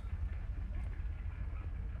go.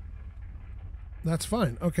 That's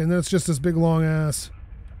fine. Okay, and then it's just this big long ass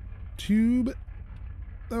tube.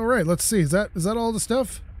 All right, let's see. Is that all the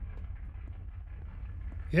stuff?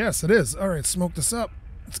 Yes, it is. All right, smoke this up.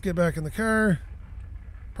 Let's get back in the car.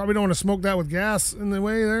 Probably don't want to smoke that with gas in the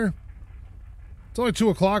way there. It's only 2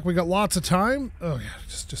 o'clock. We got lots of time. Oh yeah,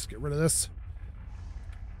 just get rid of this.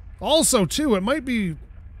 Also, too, it'd be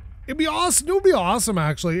awesome. It would be awesome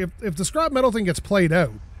actually if the scrap metal thing gets played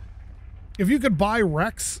out. If you could buy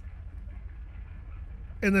wrecks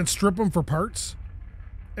and then strip them for parts,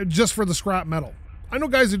 just for the scrap metal. I know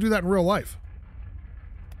guys who do that in real life.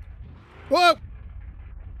 Whoa!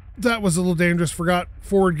 That was a little dangerous. Forgot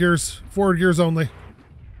forward gears only.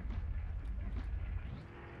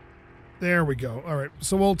 There we go. All right,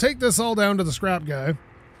 so we'll take this all down to the scrap guy.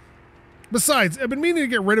 Besides, I've been meaning to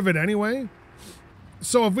get rid of it anyway.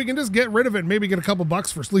 So if we can just get rid of it and maybe get a couple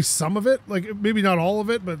bucks for at least some of it, like maybe not all of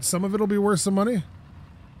it, but some of it will be worth some money.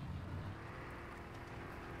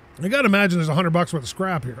 I gotta imagine there's $100 worth of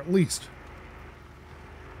scrap here, at least.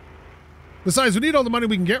 Besides, we need all the money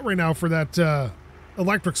we can get right now for that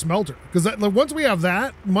electric smelter. Because once we have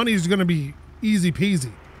that, money's gonna be easy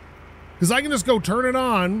peasy. Because I can just go turn it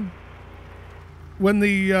on when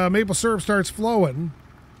the maple syrup starts flowing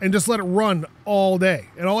and just let it run all day.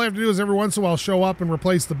 And all I have to do is every once in a while show up and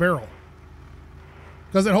replace the barrel.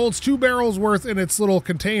 Because it holds 2 barrels worth in its little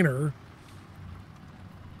container.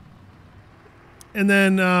 And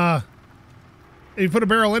then if you put a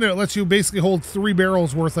barrel in it, it lets you basically hold 3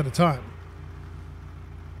 barrels worth at a time.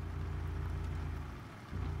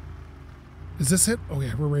 Is this it? Oh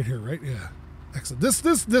yeah, we're right here, right? Yeah. Excellent. This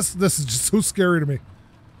is just so scary to me.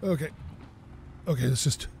 Okay. Okay, it's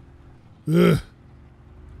just... Ugh.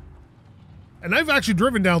 And I've actually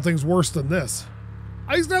driven down things worse than this.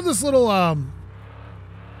 I used to have this little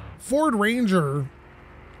Ford Ranger,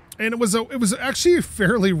 and it was actually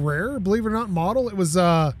fairly rare, believe it or not, model. It was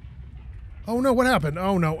oh no, what happened?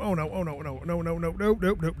 Oh no, oh no, oh no, no, no, no, no, nope,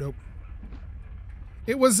 nope, nope, nope.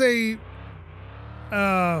 It was a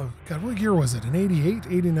God, what year was it? An 88,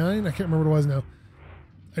 89? I can't remember what it was now.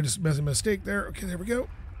 I just made a mistake there. Okay, there we go.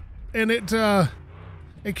 And it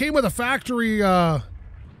came with a factory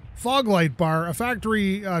fog light bar, a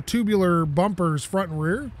factory tubular bumpers front and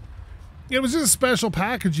rear. It was just a special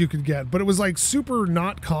package you could get, but it was like super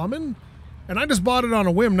not common. And I just bought it on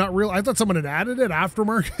a whim, not real. I thought someone had added it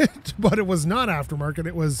aftermarket, but it was not aftermarket.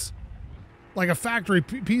 It was like a factory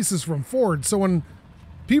pieces from Ford. So when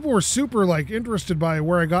people were super like interested by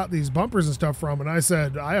where I got these bumpers and stuff from, and I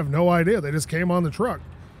said, I have no idea. They just came on the truck.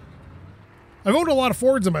 I've owned a lot of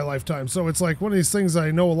Fords in my lifetime, so it's like one of these things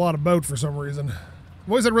I know a lot about for some reason. I've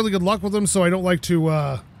always had really good luck with them, so I don't like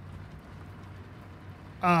to,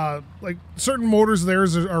 like certain motors of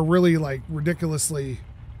theirs are really like ridiculously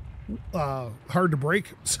hard to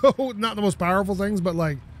break. So not the most powerful things, but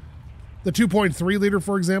like the 2.3 liter,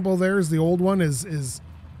 for example, theirs, the old one is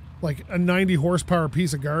like a 90 horsepower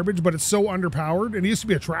piece of garbage, but it's so underpowered, and it used to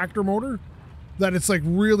be a tractor motor, that it's like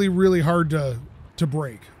really, really hard to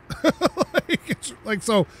break.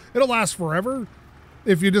 So it'll last forever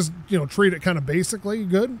if you just, treat it kind of basically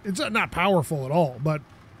good. It's not powerful at all, but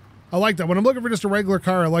I like that. When I'm looking for just a regular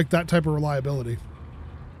car, I like that type of reliability.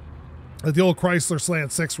 Like the old Chrysler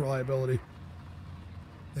Slant 6 reliability.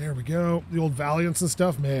 There we go. The old Valiants and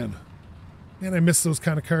stuff, man. Man, I miss those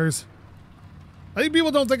kind of cars. I think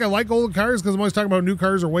people don't think I like old cars because I'm always talking about new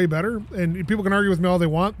cars are way better, and people can argue with me all they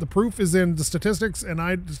want. The proof is in the statistics, and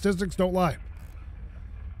the statistics don't lie.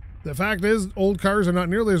 The fact is, old cars are not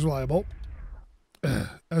nearly as reliable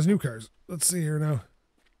as new cars. Let's see here now.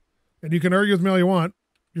 And you can argue with me all you want.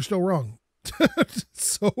 You're still wrong.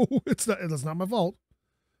 So that's not my fault.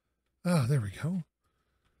 Ah, there we go.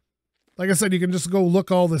 Like I said, you can just go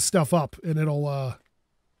look all this stuff up, and it'll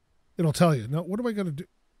tell you. Now, what am I going to do?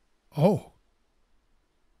 Oh.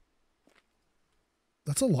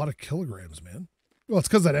 That's a lot of kilograms, man. Well, it's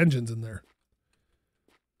because that engine's in there.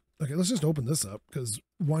 Okay, let's just open this up, because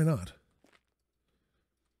why not?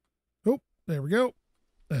 Oh, there we go.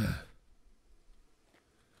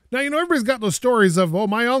 Now, everybody's got those stories of, oh,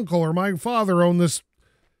 my uncle or my father owned this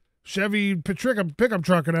Chevy pickup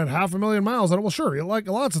truck and had 500,000 miles. And well, sure, like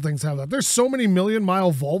lots of things have that. There's so many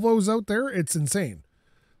million-mile Volvos out there, it's insane.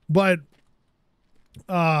 But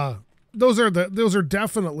those are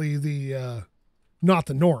definitely the not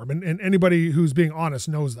the norm, and anybody who's being honest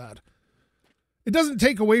knows that. It doesn't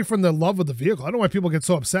take away from the love of the vehicle. I don't know why people get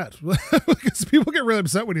so upset. Because people get really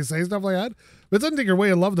upset when you say stuff like that. But it doesn't take away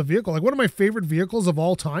I love the vehicle. Like one of my favorite vehicles of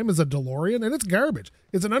all time is a DeLorean, and it's garbage.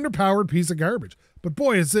 It's an underpowered piece of garbage. But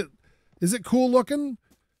boy, is it cool looking,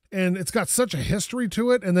 and it's got such a history to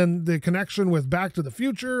it. And then the connection with Back to the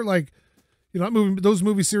Future, like, those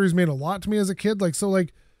movie series made a lot to me as a kid. Like, so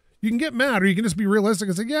like, you can get mad or you can just be realistic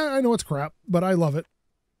and say, yeah, I know it's crap, but I love it.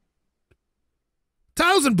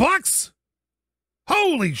 $1,000?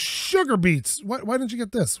 Holy sugar beets. Why didn't you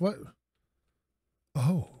get this? What?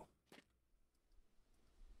 Oh,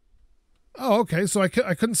 okay. So I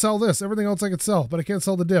couldn't sell this. Everything else I could sell, but I can't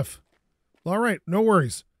sell the diff. All right. No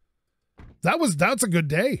worries. That's a good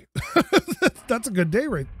day. That's a good day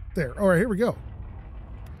right there. All right, here we go.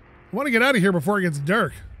 I want to get out of here before it gets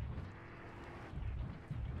dark.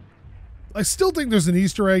 I still think there's an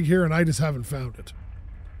Easter egg here, and I just haven't found it.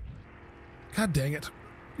 God dang it.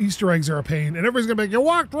 Easter eggs are a pain, and everybody's going to be like, you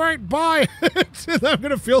walked right by it, and I'm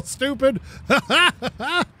going to feel stupid.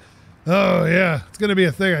 Oh, yeah. It's going to be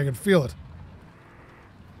a thing. I can feel it.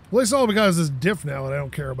 Well, it's all because this diff now that I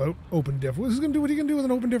don't care about. Open diff. What are you going to do with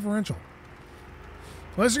an open differential?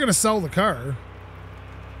 Unless you're going to sell the car.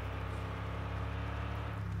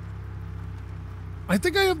 I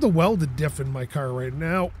think I have the welded diff in my car right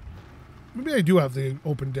now. Maybe I do have the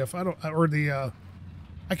open diff. I don't, or the, I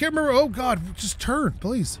can't remember. Oh God, just turn,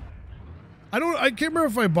 please. I can't remember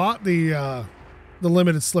if I bought the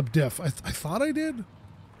limited slip diff. I thought I did,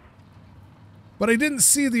 but I didn't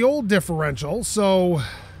see the old differential. So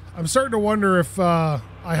I'm starting to wonder if, I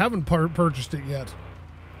haven't purchased it yet.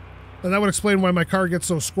 And that would explain why my car gets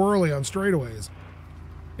so squirrely on straightaways.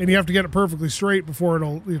 And you have to get it perfectly straight before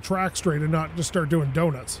it'll track straight and not just start doing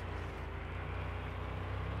donuts.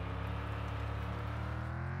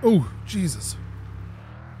 Oh, Jesus.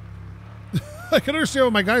 I can understand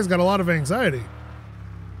why my guy's got a lot of anxiety.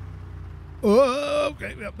 Oh,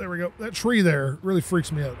 okay, yep, there we go. That tree there really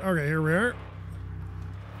freaks me out. Okay, here we are.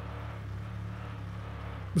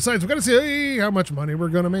 Besides, we've got to see how much money we're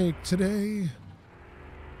going to make today.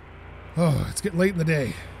 Oh, it's getting late in the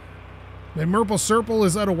day. My Maple Serple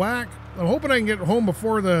is out of whack. I'm hoping I can get home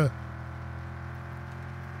before the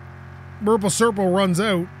Maple Serple runs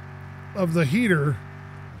out of the heater.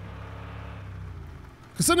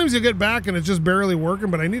 Because sometimes you get back and it's just barely working,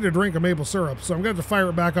 but I need a drink of maple syrup, so I'm going to have to fire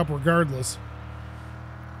it back up regardless.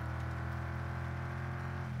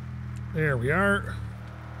 There we are.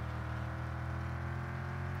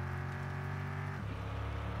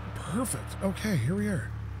 Perfect. Okay, here we are.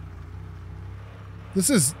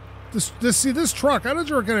 This truck, I'm not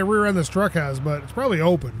sure what kind of rear end this truck has, but it's probably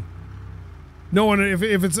open. No one, if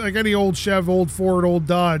it's like any old Chev, old Ford, old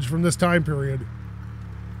Dodge from this time period,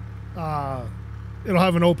 it'll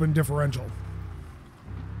have an open differential.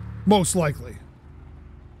 Most likely.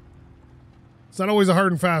 It's not always a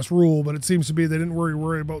hard and fast rule, but it seems to be they didn't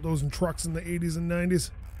worry about those in trucks in the 80s and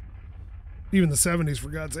 90s. Even the 70s, for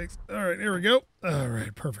God's sakes. All right, here we go. All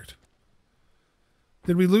right, perfect.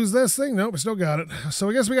 Did we lose this thing? Nope, we still got it. So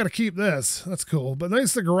I guess we got to keep this. That's cool. But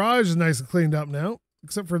nice, the garage is nice and cleaned up now,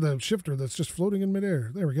 except for the shifter that's just floating in midair.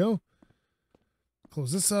 There we go.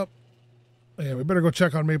 Close this up. Yeah, we better go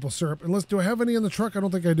check on maple syrup. Unless, do I have any in the truck? I don't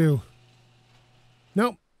think I do.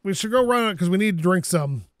 Nope. We should go run it because we need to drink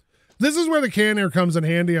some. This is where the canner comes in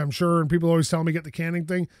handy, I'm sure, and people always tell me get the canning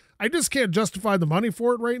thing. I just can't justify the money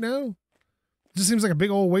for it right now. It just seems like a big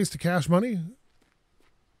old waste of cash money.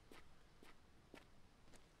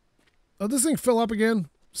 Oh, this thing fill up again?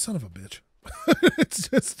 Son of a bitch. It's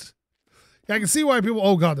just... I can see why people...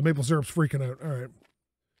 Oh, God, the maple syrup's freaking out. All right.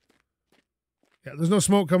 Yeah, there's no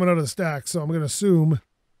smoke coming out of the stack, so I'm going to assume...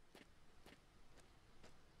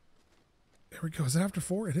 There we go. Is it after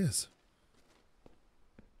 4? It is.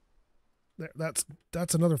 There, that's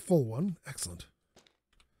another full one. Excellent.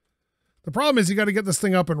 The problem is you got to get this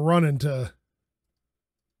thing up and running to...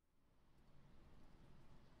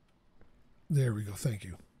 There we go. Thank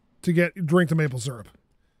you. To drink the maple syrup.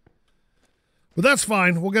 But that's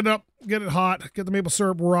fine. We'll get it up, get it hot, get the maple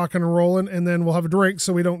syrup rocking and rolling, and then we'll have a drink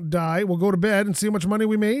so we don't die. We'll go to bed and see how much money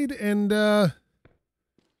we made, and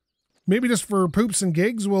maybe just for poops and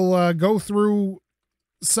gigs, we'll go through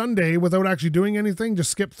Sunday without actually doing anything,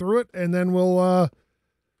 just skip through it, and then we'll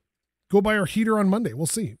go buy our heater on Monday. We'll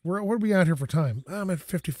see. What are we at here for time? I'm at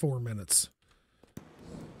 54 minutes.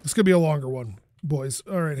 This could be a longer one, boys.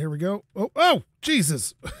 All right, here we go. Oh,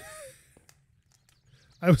 Jesus.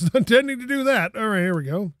 I was intending to do that. All right, here we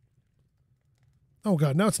go. Oh,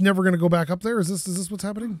 God. Now it's never going to go back up there. Is this what's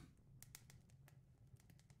happening?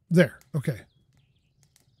 There. Okay.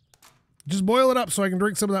 Just boil it up so I can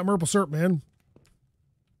drink some of that maple syrup, man.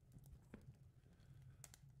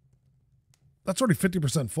 That's already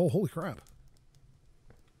 50% full. Holy crap.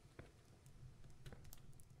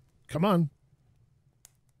 Come on.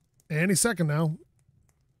 Any second now.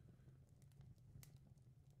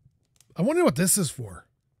 I wonder what this is for.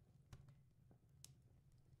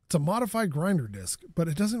 It's a modified grinder disc, but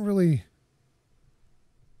it doesn't really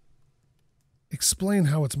explain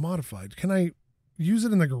how it's modified. Can I use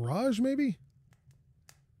it in the garage, maybe?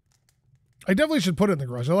 I definitely should put it in the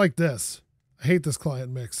garage. I like this. I hate this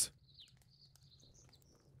client mix.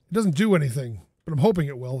 It doesn't do anything, but I'm hoping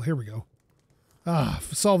it will. Here we go.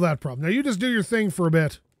 Solve that problem. Now you just do your thing for a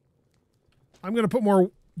bit. I'm going to put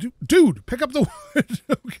more... Dude, pick up the wood.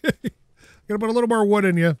 Okay. I'm going to put a little more wood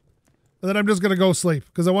in you. And then I'm just going to go sleep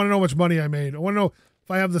because I want to know how much money I made. I want to know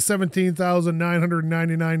if I have the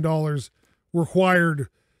 $17,999 required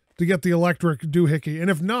to get the electric doohickey.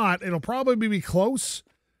 And if not, it'll probably be close,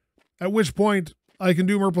 at which point I can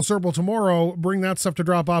do Maple Serple tomorrow, bring that stuff to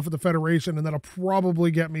drop off at the Federation, and that'll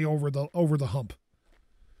probably get me over the hump.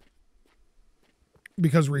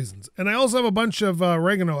 Because reasons. And I also have a bunch of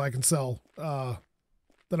oregano I can sell that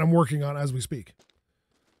I'm working on as we speak.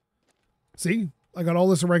 See? I got all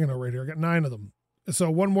this oregano right here. I got 9 of them.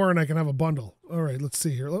 So one more and I can have a bundle. All right, let's see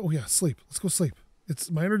here. Oh, yeah, sleep. Let's go sleep. It's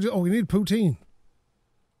my energy. Oh, we need poutine.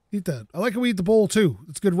 Eat that. I like how we eat the bowl too.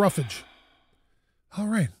 It's good roughage. All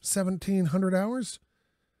right. 1,700 hours.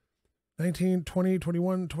 19, 20,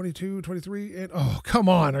 21, 22, 23. And oh, come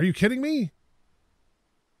on. Are you kidding me?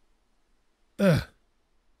 Oh,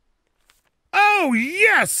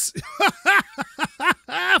 yes.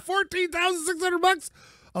 14,600 bucks.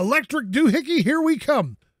 Electric doohickey. Here we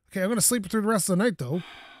come. Okay. I'm going to sleep through the rest of the night though.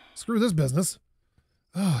 Screw this business.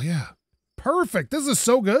 Oh yeah. Perfect. This is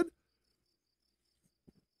so good.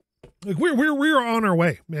 Like we're on our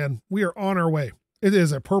way, man. We are on our way. It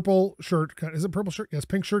is a purple shirt. Is it purple shirt? Yes,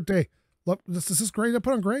 pink shirt day. Look, this is gray. Did I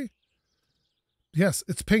put on gray? Yes,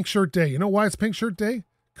 it's pink shirt day. You know why it's pink shirt day?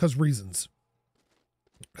 Because reasons.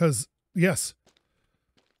 Because, yes.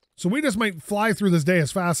 So we just might fly through this day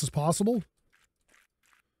as fast as possible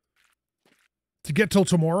to get till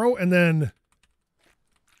tomorrow, and then,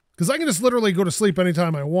 because I can just literally go to sleep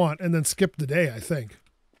anytime I want and then skip the day, I think.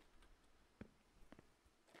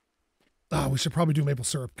 Oh, we should probably do maple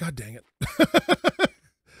syrup. God dang it.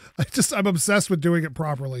 I'm obsessed with doing it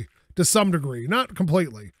properly to some degree, not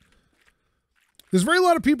completely. There's very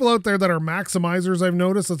lot of people out there that are maximizers, I've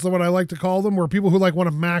noticed. That's what I like to call them, where people who like want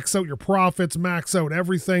to max out your profits, max out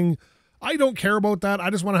everything. I don't care about that. I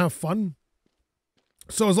just want to have fun.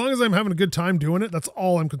 So as long as I'm having a good time doing it, that's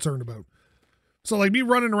all I'm concerned about. So like me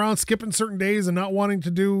running around skipping certain days and not wanting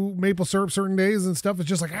to do maple syrup certain days and stuff, it's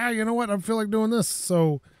just like, you know what? I feel like doing this.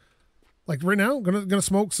 So like right now, gonna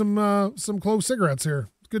smoke some clove cigarettes here.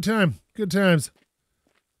 Good time. Good times.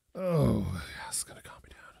 Oh, yeah, it's gonna calm me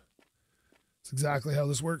down. It's exactly how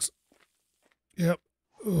this works. Yep.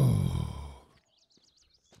 Oh.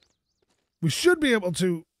 We should be able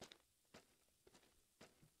to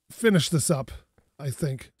finish this up, I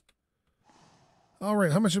think. All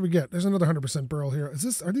right, how much did we get? There's another 100% barrel here.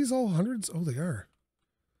 Are these all hundreds? Oh, they are.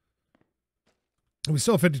 We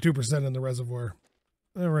still have 52% in the reservoir.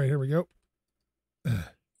 All right, here we go.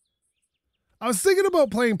 I was thinking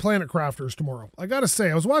about playing Planet Crafters tomorrow. I gotta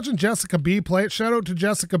say, I was watching Jessica B play it. Shout out to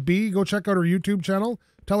Jessica B. Go check out her YouTube channel.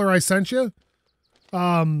 Tell her I sent you.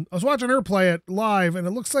 I was watching her play it live, and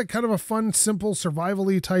it looks like kind of a fun, simple,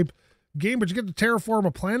 survival-y type game, but you get to terraform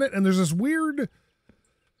a planet, and there's this weird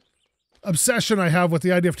obsession I have with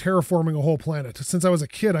the idea of terraforming a whole planet. Since I was a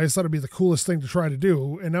kid, I just thought it'd be the coolest thing to try to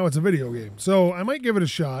do, and now it's a video game. So I might give it a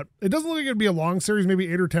shot. It doesn't look like it'd be a long series,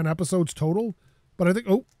 maybe 8 or 10 episodes total, but I think,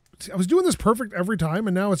 I was doing this perfect every time,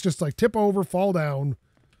 and now it's just like tip over, fall down.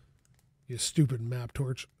 You stupid map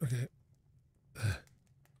torch. Okay.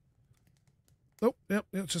 Oh, yep,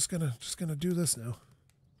 it's just gonna do this now.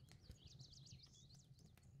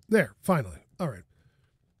 There, finally. All right.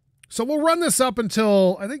 So we'll run this up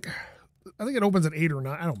until I think it opens at 8 or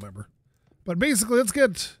 9. I don't remember. But basically, we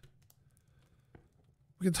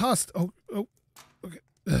can toss. Oh, okay.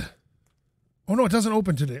 Oh no, it doesn't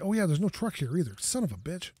open today. Oh yeah, there's no truck here either. Son of a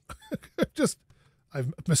bitch.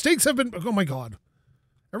 Mistakes have been, oh my God.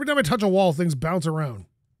 Every time I touch a wall, things bounce around.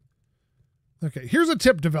 Okay, here's a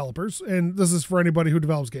tip, developers, and this is for anybody who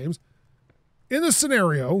develops games. In this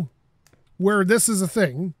scenario where this is a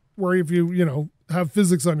thing, where if you have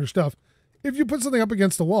physics on your stuff, if you put something up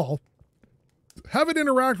against the wall, have it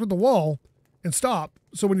interact with the wall and stop,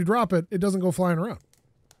 so when you drop it, it doesn't go flying around.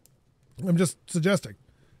 I'm just suggesting.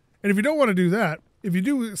 And if you don't want to do that, if you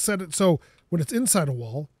do set it so when it's inside a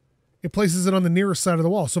wall, it places it on the nearest side of the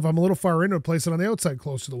wall. So if I'm a little far in, it would place it on the outside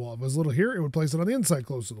close to the wall. If it was a little here, it would place it on the inside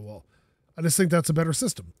close to the wall. I just think that's a better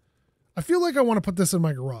system. I feel like I want to put this in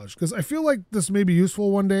my garage because I feel like this may be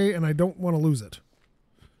useful one day and I don't want to lose it.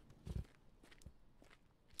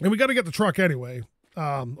 And we got to get the truck anyway,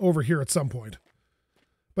 over here at some point.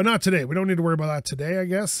 But not today. We don't need to worry about that today, I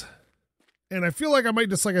guess. And I feel like I might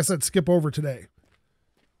just, like I said, skip over today.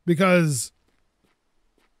 Because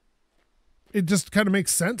it just kind of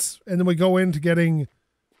makes sense. And then we go into getting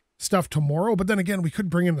stuff tomorrow. But then again, we could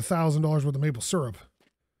bring in $1,000 worth of maple syrup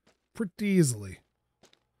pretty easily.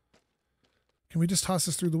 Can we just toss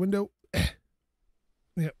this through the window?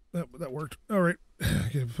 Yeah, that worked. All right.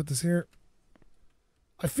 Okay, put this here.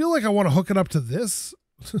 I feel like I want to hook it up to this.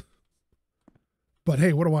 But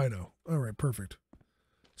hey, what do I know? All right, perfect.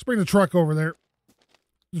 Let's bring the truck over there.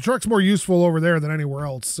 The truck's more useful over there than anywhere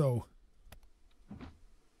else, so.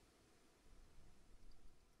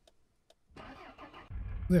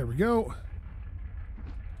 There we go.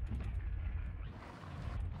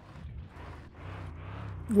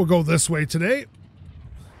 We'll go this way today.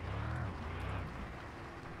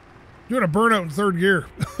 Doing a burnout in third gear.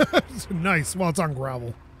 Nice. Well, it's on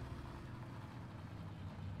gravel.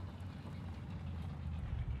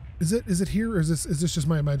 Is it here, or is this just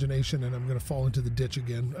my imagination and I'm going to fall into the ditch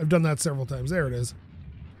again? I've done that several times. There it is.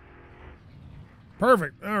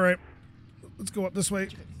 Perfect. All right. Let's go up this way.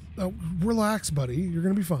 Oh, relax, buddy. You're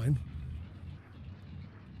going to be fine.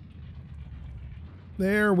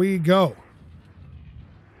 There we go.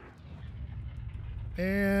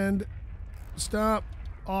 And stop.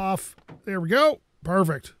 Off. There we go.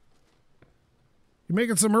 Perfect. You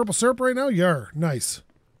making some maple syrup right now? Yeah. Nice.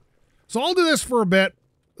 So I'll do this for a bit.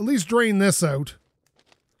 At least drain this out.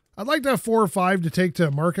 I'd like to have 4 or 5 to take to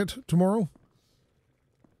market tomorrow.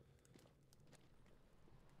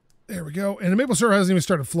 There we go. And the maple syrup hasn't even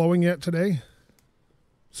started flowing yet today.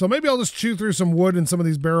 So maybe I'll just chew through some wood in some of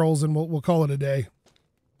these barrels and we'll call it a day.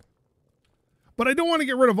 But I don't want to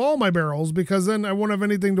get rid of all my barrels because then I won't have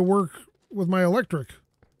anything to work with my electric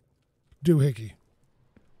doohickey.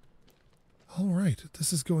 All right,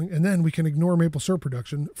 this is going, and then we can ignore maple syrup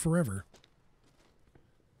production forever.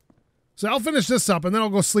 So I'll finish this up and then I'll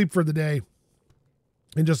go sleep for the day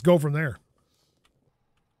and just go from there.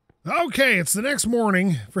 Okay, it's the next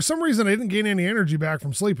morning. For some reason, I didn't gain any energy back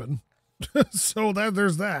from sleeping. So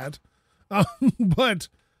there's that. But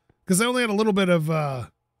because I only had a little bit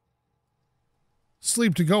of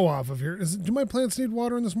sleep to go off of here. Do my plants need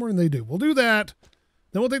watering this morning? They do. We'll do that.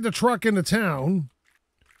 Then we'll take the truck into town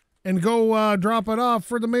and go drop it off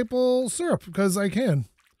for the maple syrup because I can.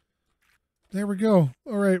 There we go.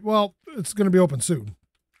 All right. Well, it's going to be open soon.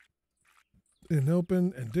 And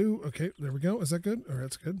open and do. Okay, there we go. Is that good? All right,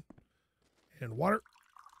 that's good. And water.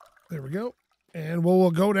 There we go. And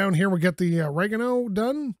we'll go down here. We'll get the oregano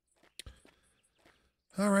done.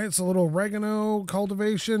 All right, so a little oregano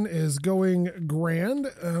cultivation is going grand.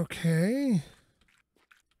 Okay.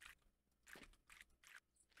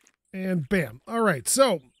 And bam. All right,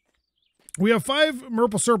 so we have 5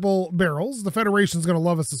 maple syrup barrels. The Federation's going to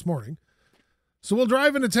love us this morning. So we'll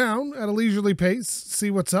drive into town at a leisurely pace, see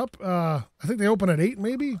what's up. I think they open at 8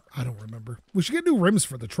 maybe? I don't remember. We should get new rims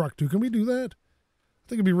for the truck too. Can we do that? I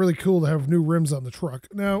think it'd be really cool to have new rims on the truck.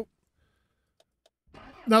 Now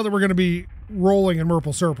that we're going to be rolling in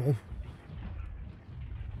maple syrup.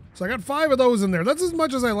 So I got 5 of those in there. That's as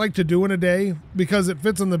much as I like to do in a day because it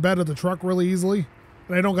fits in the bed of the truck really easily.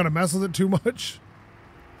 And I don't got to mess with it too much.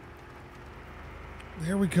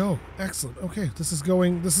 There we go. Excellent. Okay, this is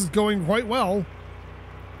going quite well.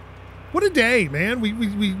 What a day, man.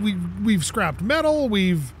 We've scrapped metal.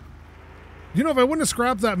 If I wouldn't have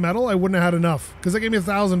scrapped that metal, I wouldn't have had enough because they gave me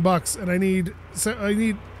 $1,000 and I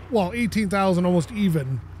need 18,000 almost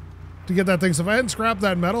even to get that thing. So if I hadn't scrapped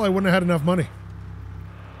that metal, I wouldn't have had enough money.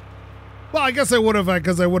 Well, I guess I would have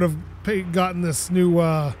because I would have gotten this new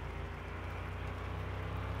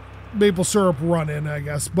maple syrup run in, I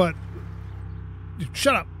guess, but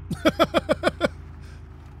shut up.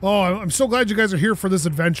 Oh, I'm so glad you guys are here for this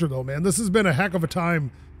adventure, though, man. This has been a heck of a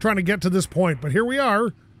time trying to get to this point, but here we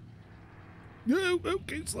are.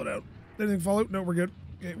 Okay, slow down. Anything fall out? No, we're good.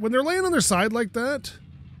 Okay. When they're laying on their side like that,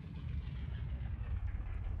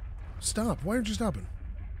 stop. Why aren't you stopping?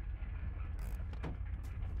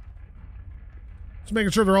 Just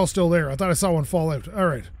making sure they're all still there. I thought I saw one fall out. All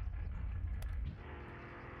right.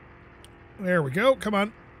 There we go. Come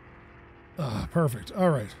on. Ah, perfect. All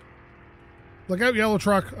right. Look out, yellow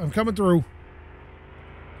truck. I'm coming through.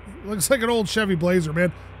 Looks like an old Chevy Blazer,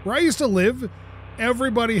 man. Where I used to live,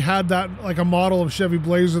 everybody had that, like a model of Chevy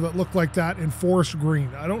Blazer that looked like that in forest green.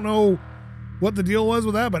 I don't know what the deal was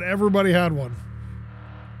with that, but everybody had one.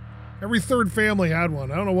 Every third family had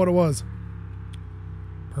one. I don't know what it was.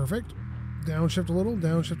 Perfect. Downshift a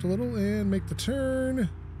little, and make the turn.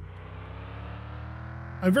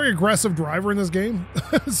 I'm a very aggressive driver in this game,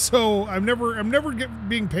 so I'm never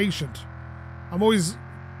being patient. I'm always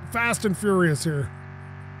fast and furious here.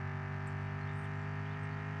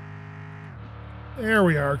 There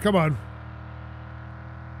we are. Come on.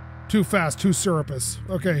 Too fast, too syrupous.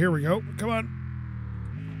 Okay, here we go. Come on.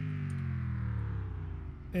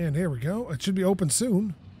 And here we go. It should be open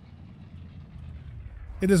soon.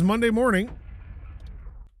 It is Monday morning.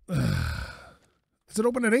 Is it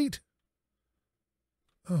open at 8?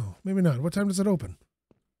 Oh, maybe not. What time does it open?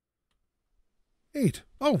 8.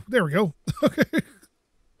 Oh, there we go. Okay.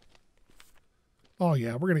 Oh,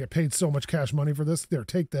 yeah. We're going to get paid so much cash money for this. There,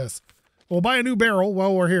 take this. We'll buy a new barrel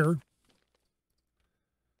while we're here.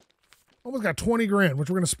 Almost got 20 grand, which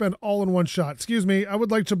we're going to spend all in one shot. Excuse me. I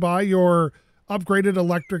would like to buy your upgraded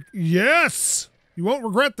electric. Yes! You won't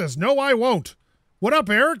regret this. No, I won't. What up,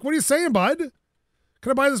 Eric? What are you saying, bud?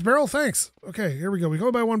 Can I buy this barrel? Thanks. Okay, here we go. We can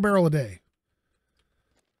only buy 1 barrel a day.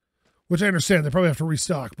 Which I understand. They probably have to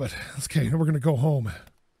restock, but okay, now we're going to go home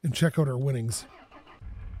and check out our winnings.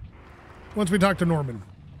 Once we talk to Norman.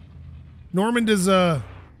 Normand is an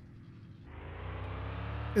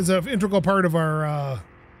integral part of our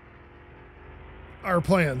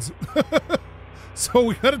plans. So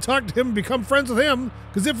we got to talk to him and become friends with him,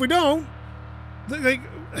 because if we don't, I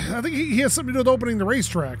think he has something to do with opening the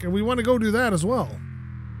racetrack, and we want to go do that as well.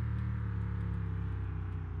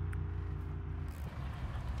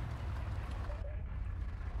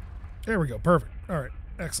 There we go. Perfect. All right.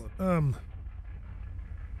 Excellent.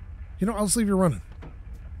 You know, I'll just leave you running.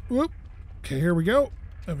 Whoop. Okay, here we go.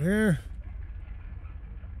 Up here.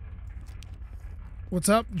 What's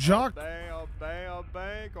up, Jock?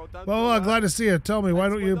 Well, glad to see you. Tell me, why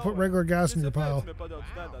don't you put regular gas in your pile?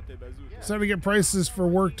 It's time to get prices for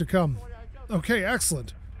work to come. Okay,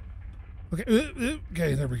 excellent. Okay,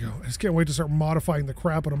 okay, there we go. I just can't wait to start modifying the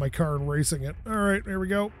crap out of my car and racing it. All right, here we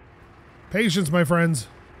go. Patience, my friends.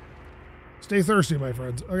 Stay thirsty, my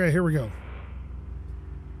friends. Okay, here we go.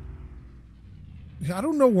 Yeah, I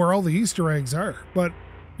don't know where all the Easter eggs are, but,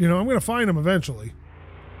 you know, I'm going to find them eventually.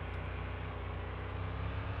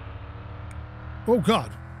 Oh,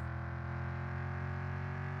 God.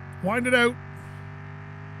 Wind it out.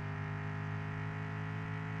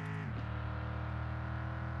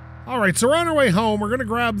 All right, so we're on our way home. We're going to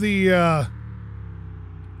grab the... we're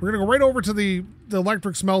going to go right over to the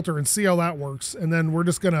electric smelter and see how that works. And then we're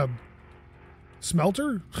just going to...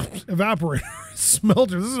 Smelter? Evaporator.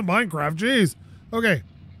 Smelter. This is a Minecraft. Jeez. Okay.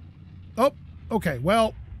 Oh, okay.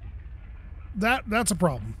 Well, that's a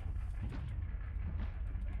problem.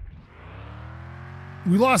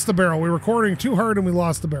 We lost the barrel. We were recording too hard and we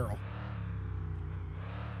lost the barrel.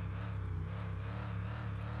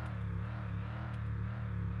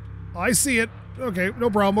 I see it. Okay, no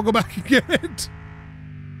problem. We'll go back and get it.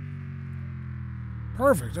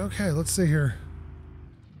 Perfect. Okay, let's see here.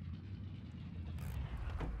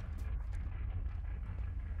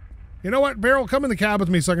 You know what, Barrel, come in the cab with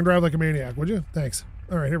me so I can drive like a maniac, would you? Thanks.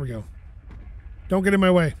 All right, here we go. Don't get in my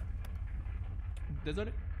way.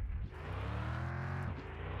 Désolé.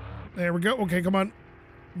 There we go. Okay, come on.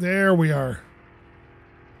 There we are.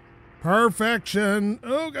 Perfection.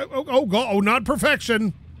 Oh, oh, not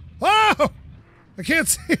perfection. Oh, I can't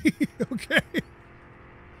see. Okay.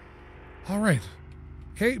 All right.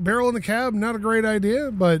 Okay, Barrel in the cab, not a great idea,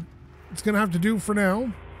 but it's going to have to do for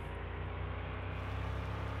now.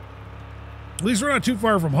 At least we're not too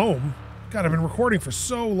far from home. God, I've been recording for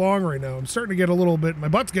so long right now. I'm starting to get a little bit, my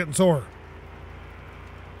butt's getting sore.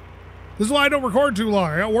 This is why I don't record too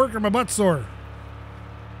long. I got work and my butt's sore.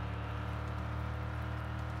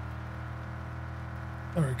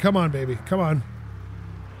 All right, come on, baby. Come on.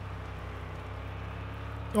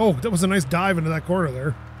 Oh, that was a nice dive into that corner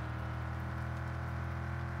there.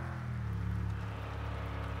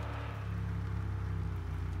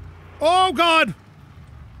 Oh, God!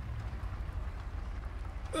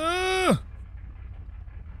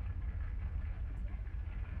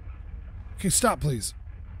 Okay, stop, please.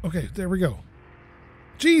 Okay, there we go.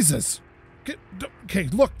 Jesus! Okay,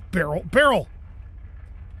 look, Barrel!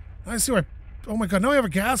 I see why... Oh my God, now I have a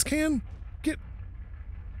gas can?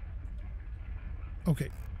 Okay,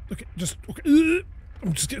 just... Okay.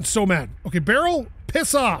 I'm just getting so mad. Okay, Barrel,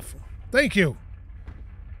 piss off. Thank you.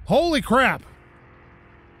 Holy crap.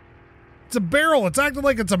 It's a barrel. It's acting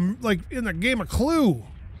like it's like in the game of Clue.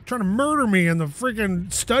 Trying to murder me in the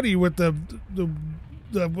freaking study with the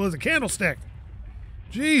what was it, candlestick.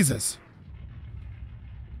 Jesus.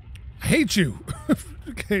 I hate you.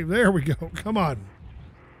 Okay, there we go. Come on.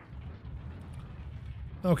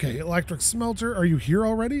 Okay, electric smelter. Are you here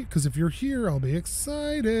already? Because if you're here, I'll be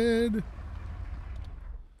excited.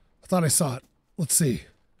 I thought I saw it. Let's see.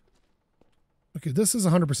 Okay, this is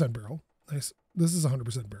 100% barrel. Nice. This is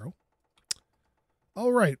 100% barrel.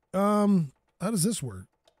 All right. How does this work?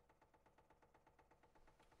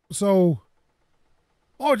 So,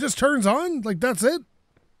 oh, it just turns on? Like, that's it?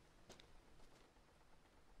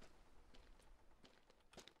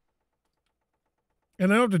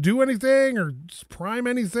 And I don't have to do anything or prime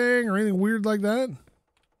anything or anything weird like that?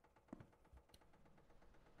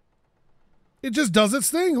 It just does its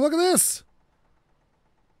thing. Look at this.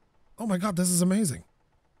 Oh my God, this is amazing.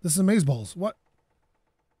 This is amazeballs. What?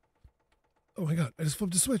 Oh my God, I just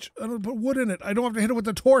flipped a switch. I don't put wood in it. I don't have to hit it with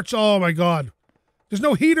the torch. Oh my God. There's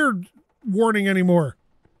no heater warning anymore.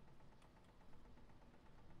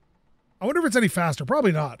 I wonder if it's any faster.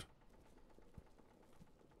 Probably not.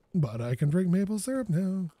 But I can drink maple syrup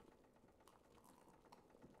now.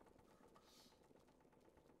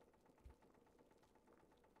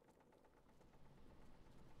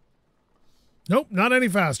 Nope, not any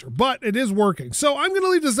faster, but it is working. So I'm going to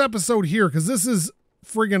leave this episode here because this is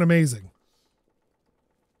friggin' amazing.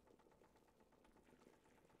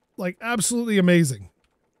 Like, absolutely amazing.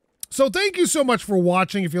 So thank you so much for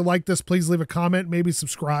watching. If you like this, please leave a comment, maybe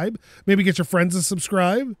subscribe, maybe get your friends to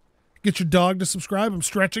subscribe, get your dog to subscribe. I'm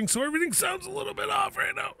stretching, so everything sounds a little bit off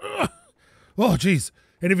right now. Ugh. Oh, geez.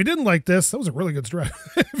 And if you didn't like this, that was a really good stretch.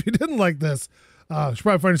 If you didn't like this, you should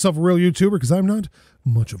probably find yourself a real YouTuber, because I'm not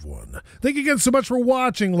much of one. Thank you again so much for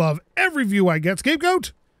watching. Love every view I get.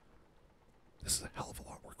 SkapeGote, this is a hell of a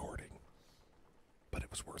long recording, but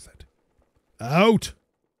it was worth it. Out.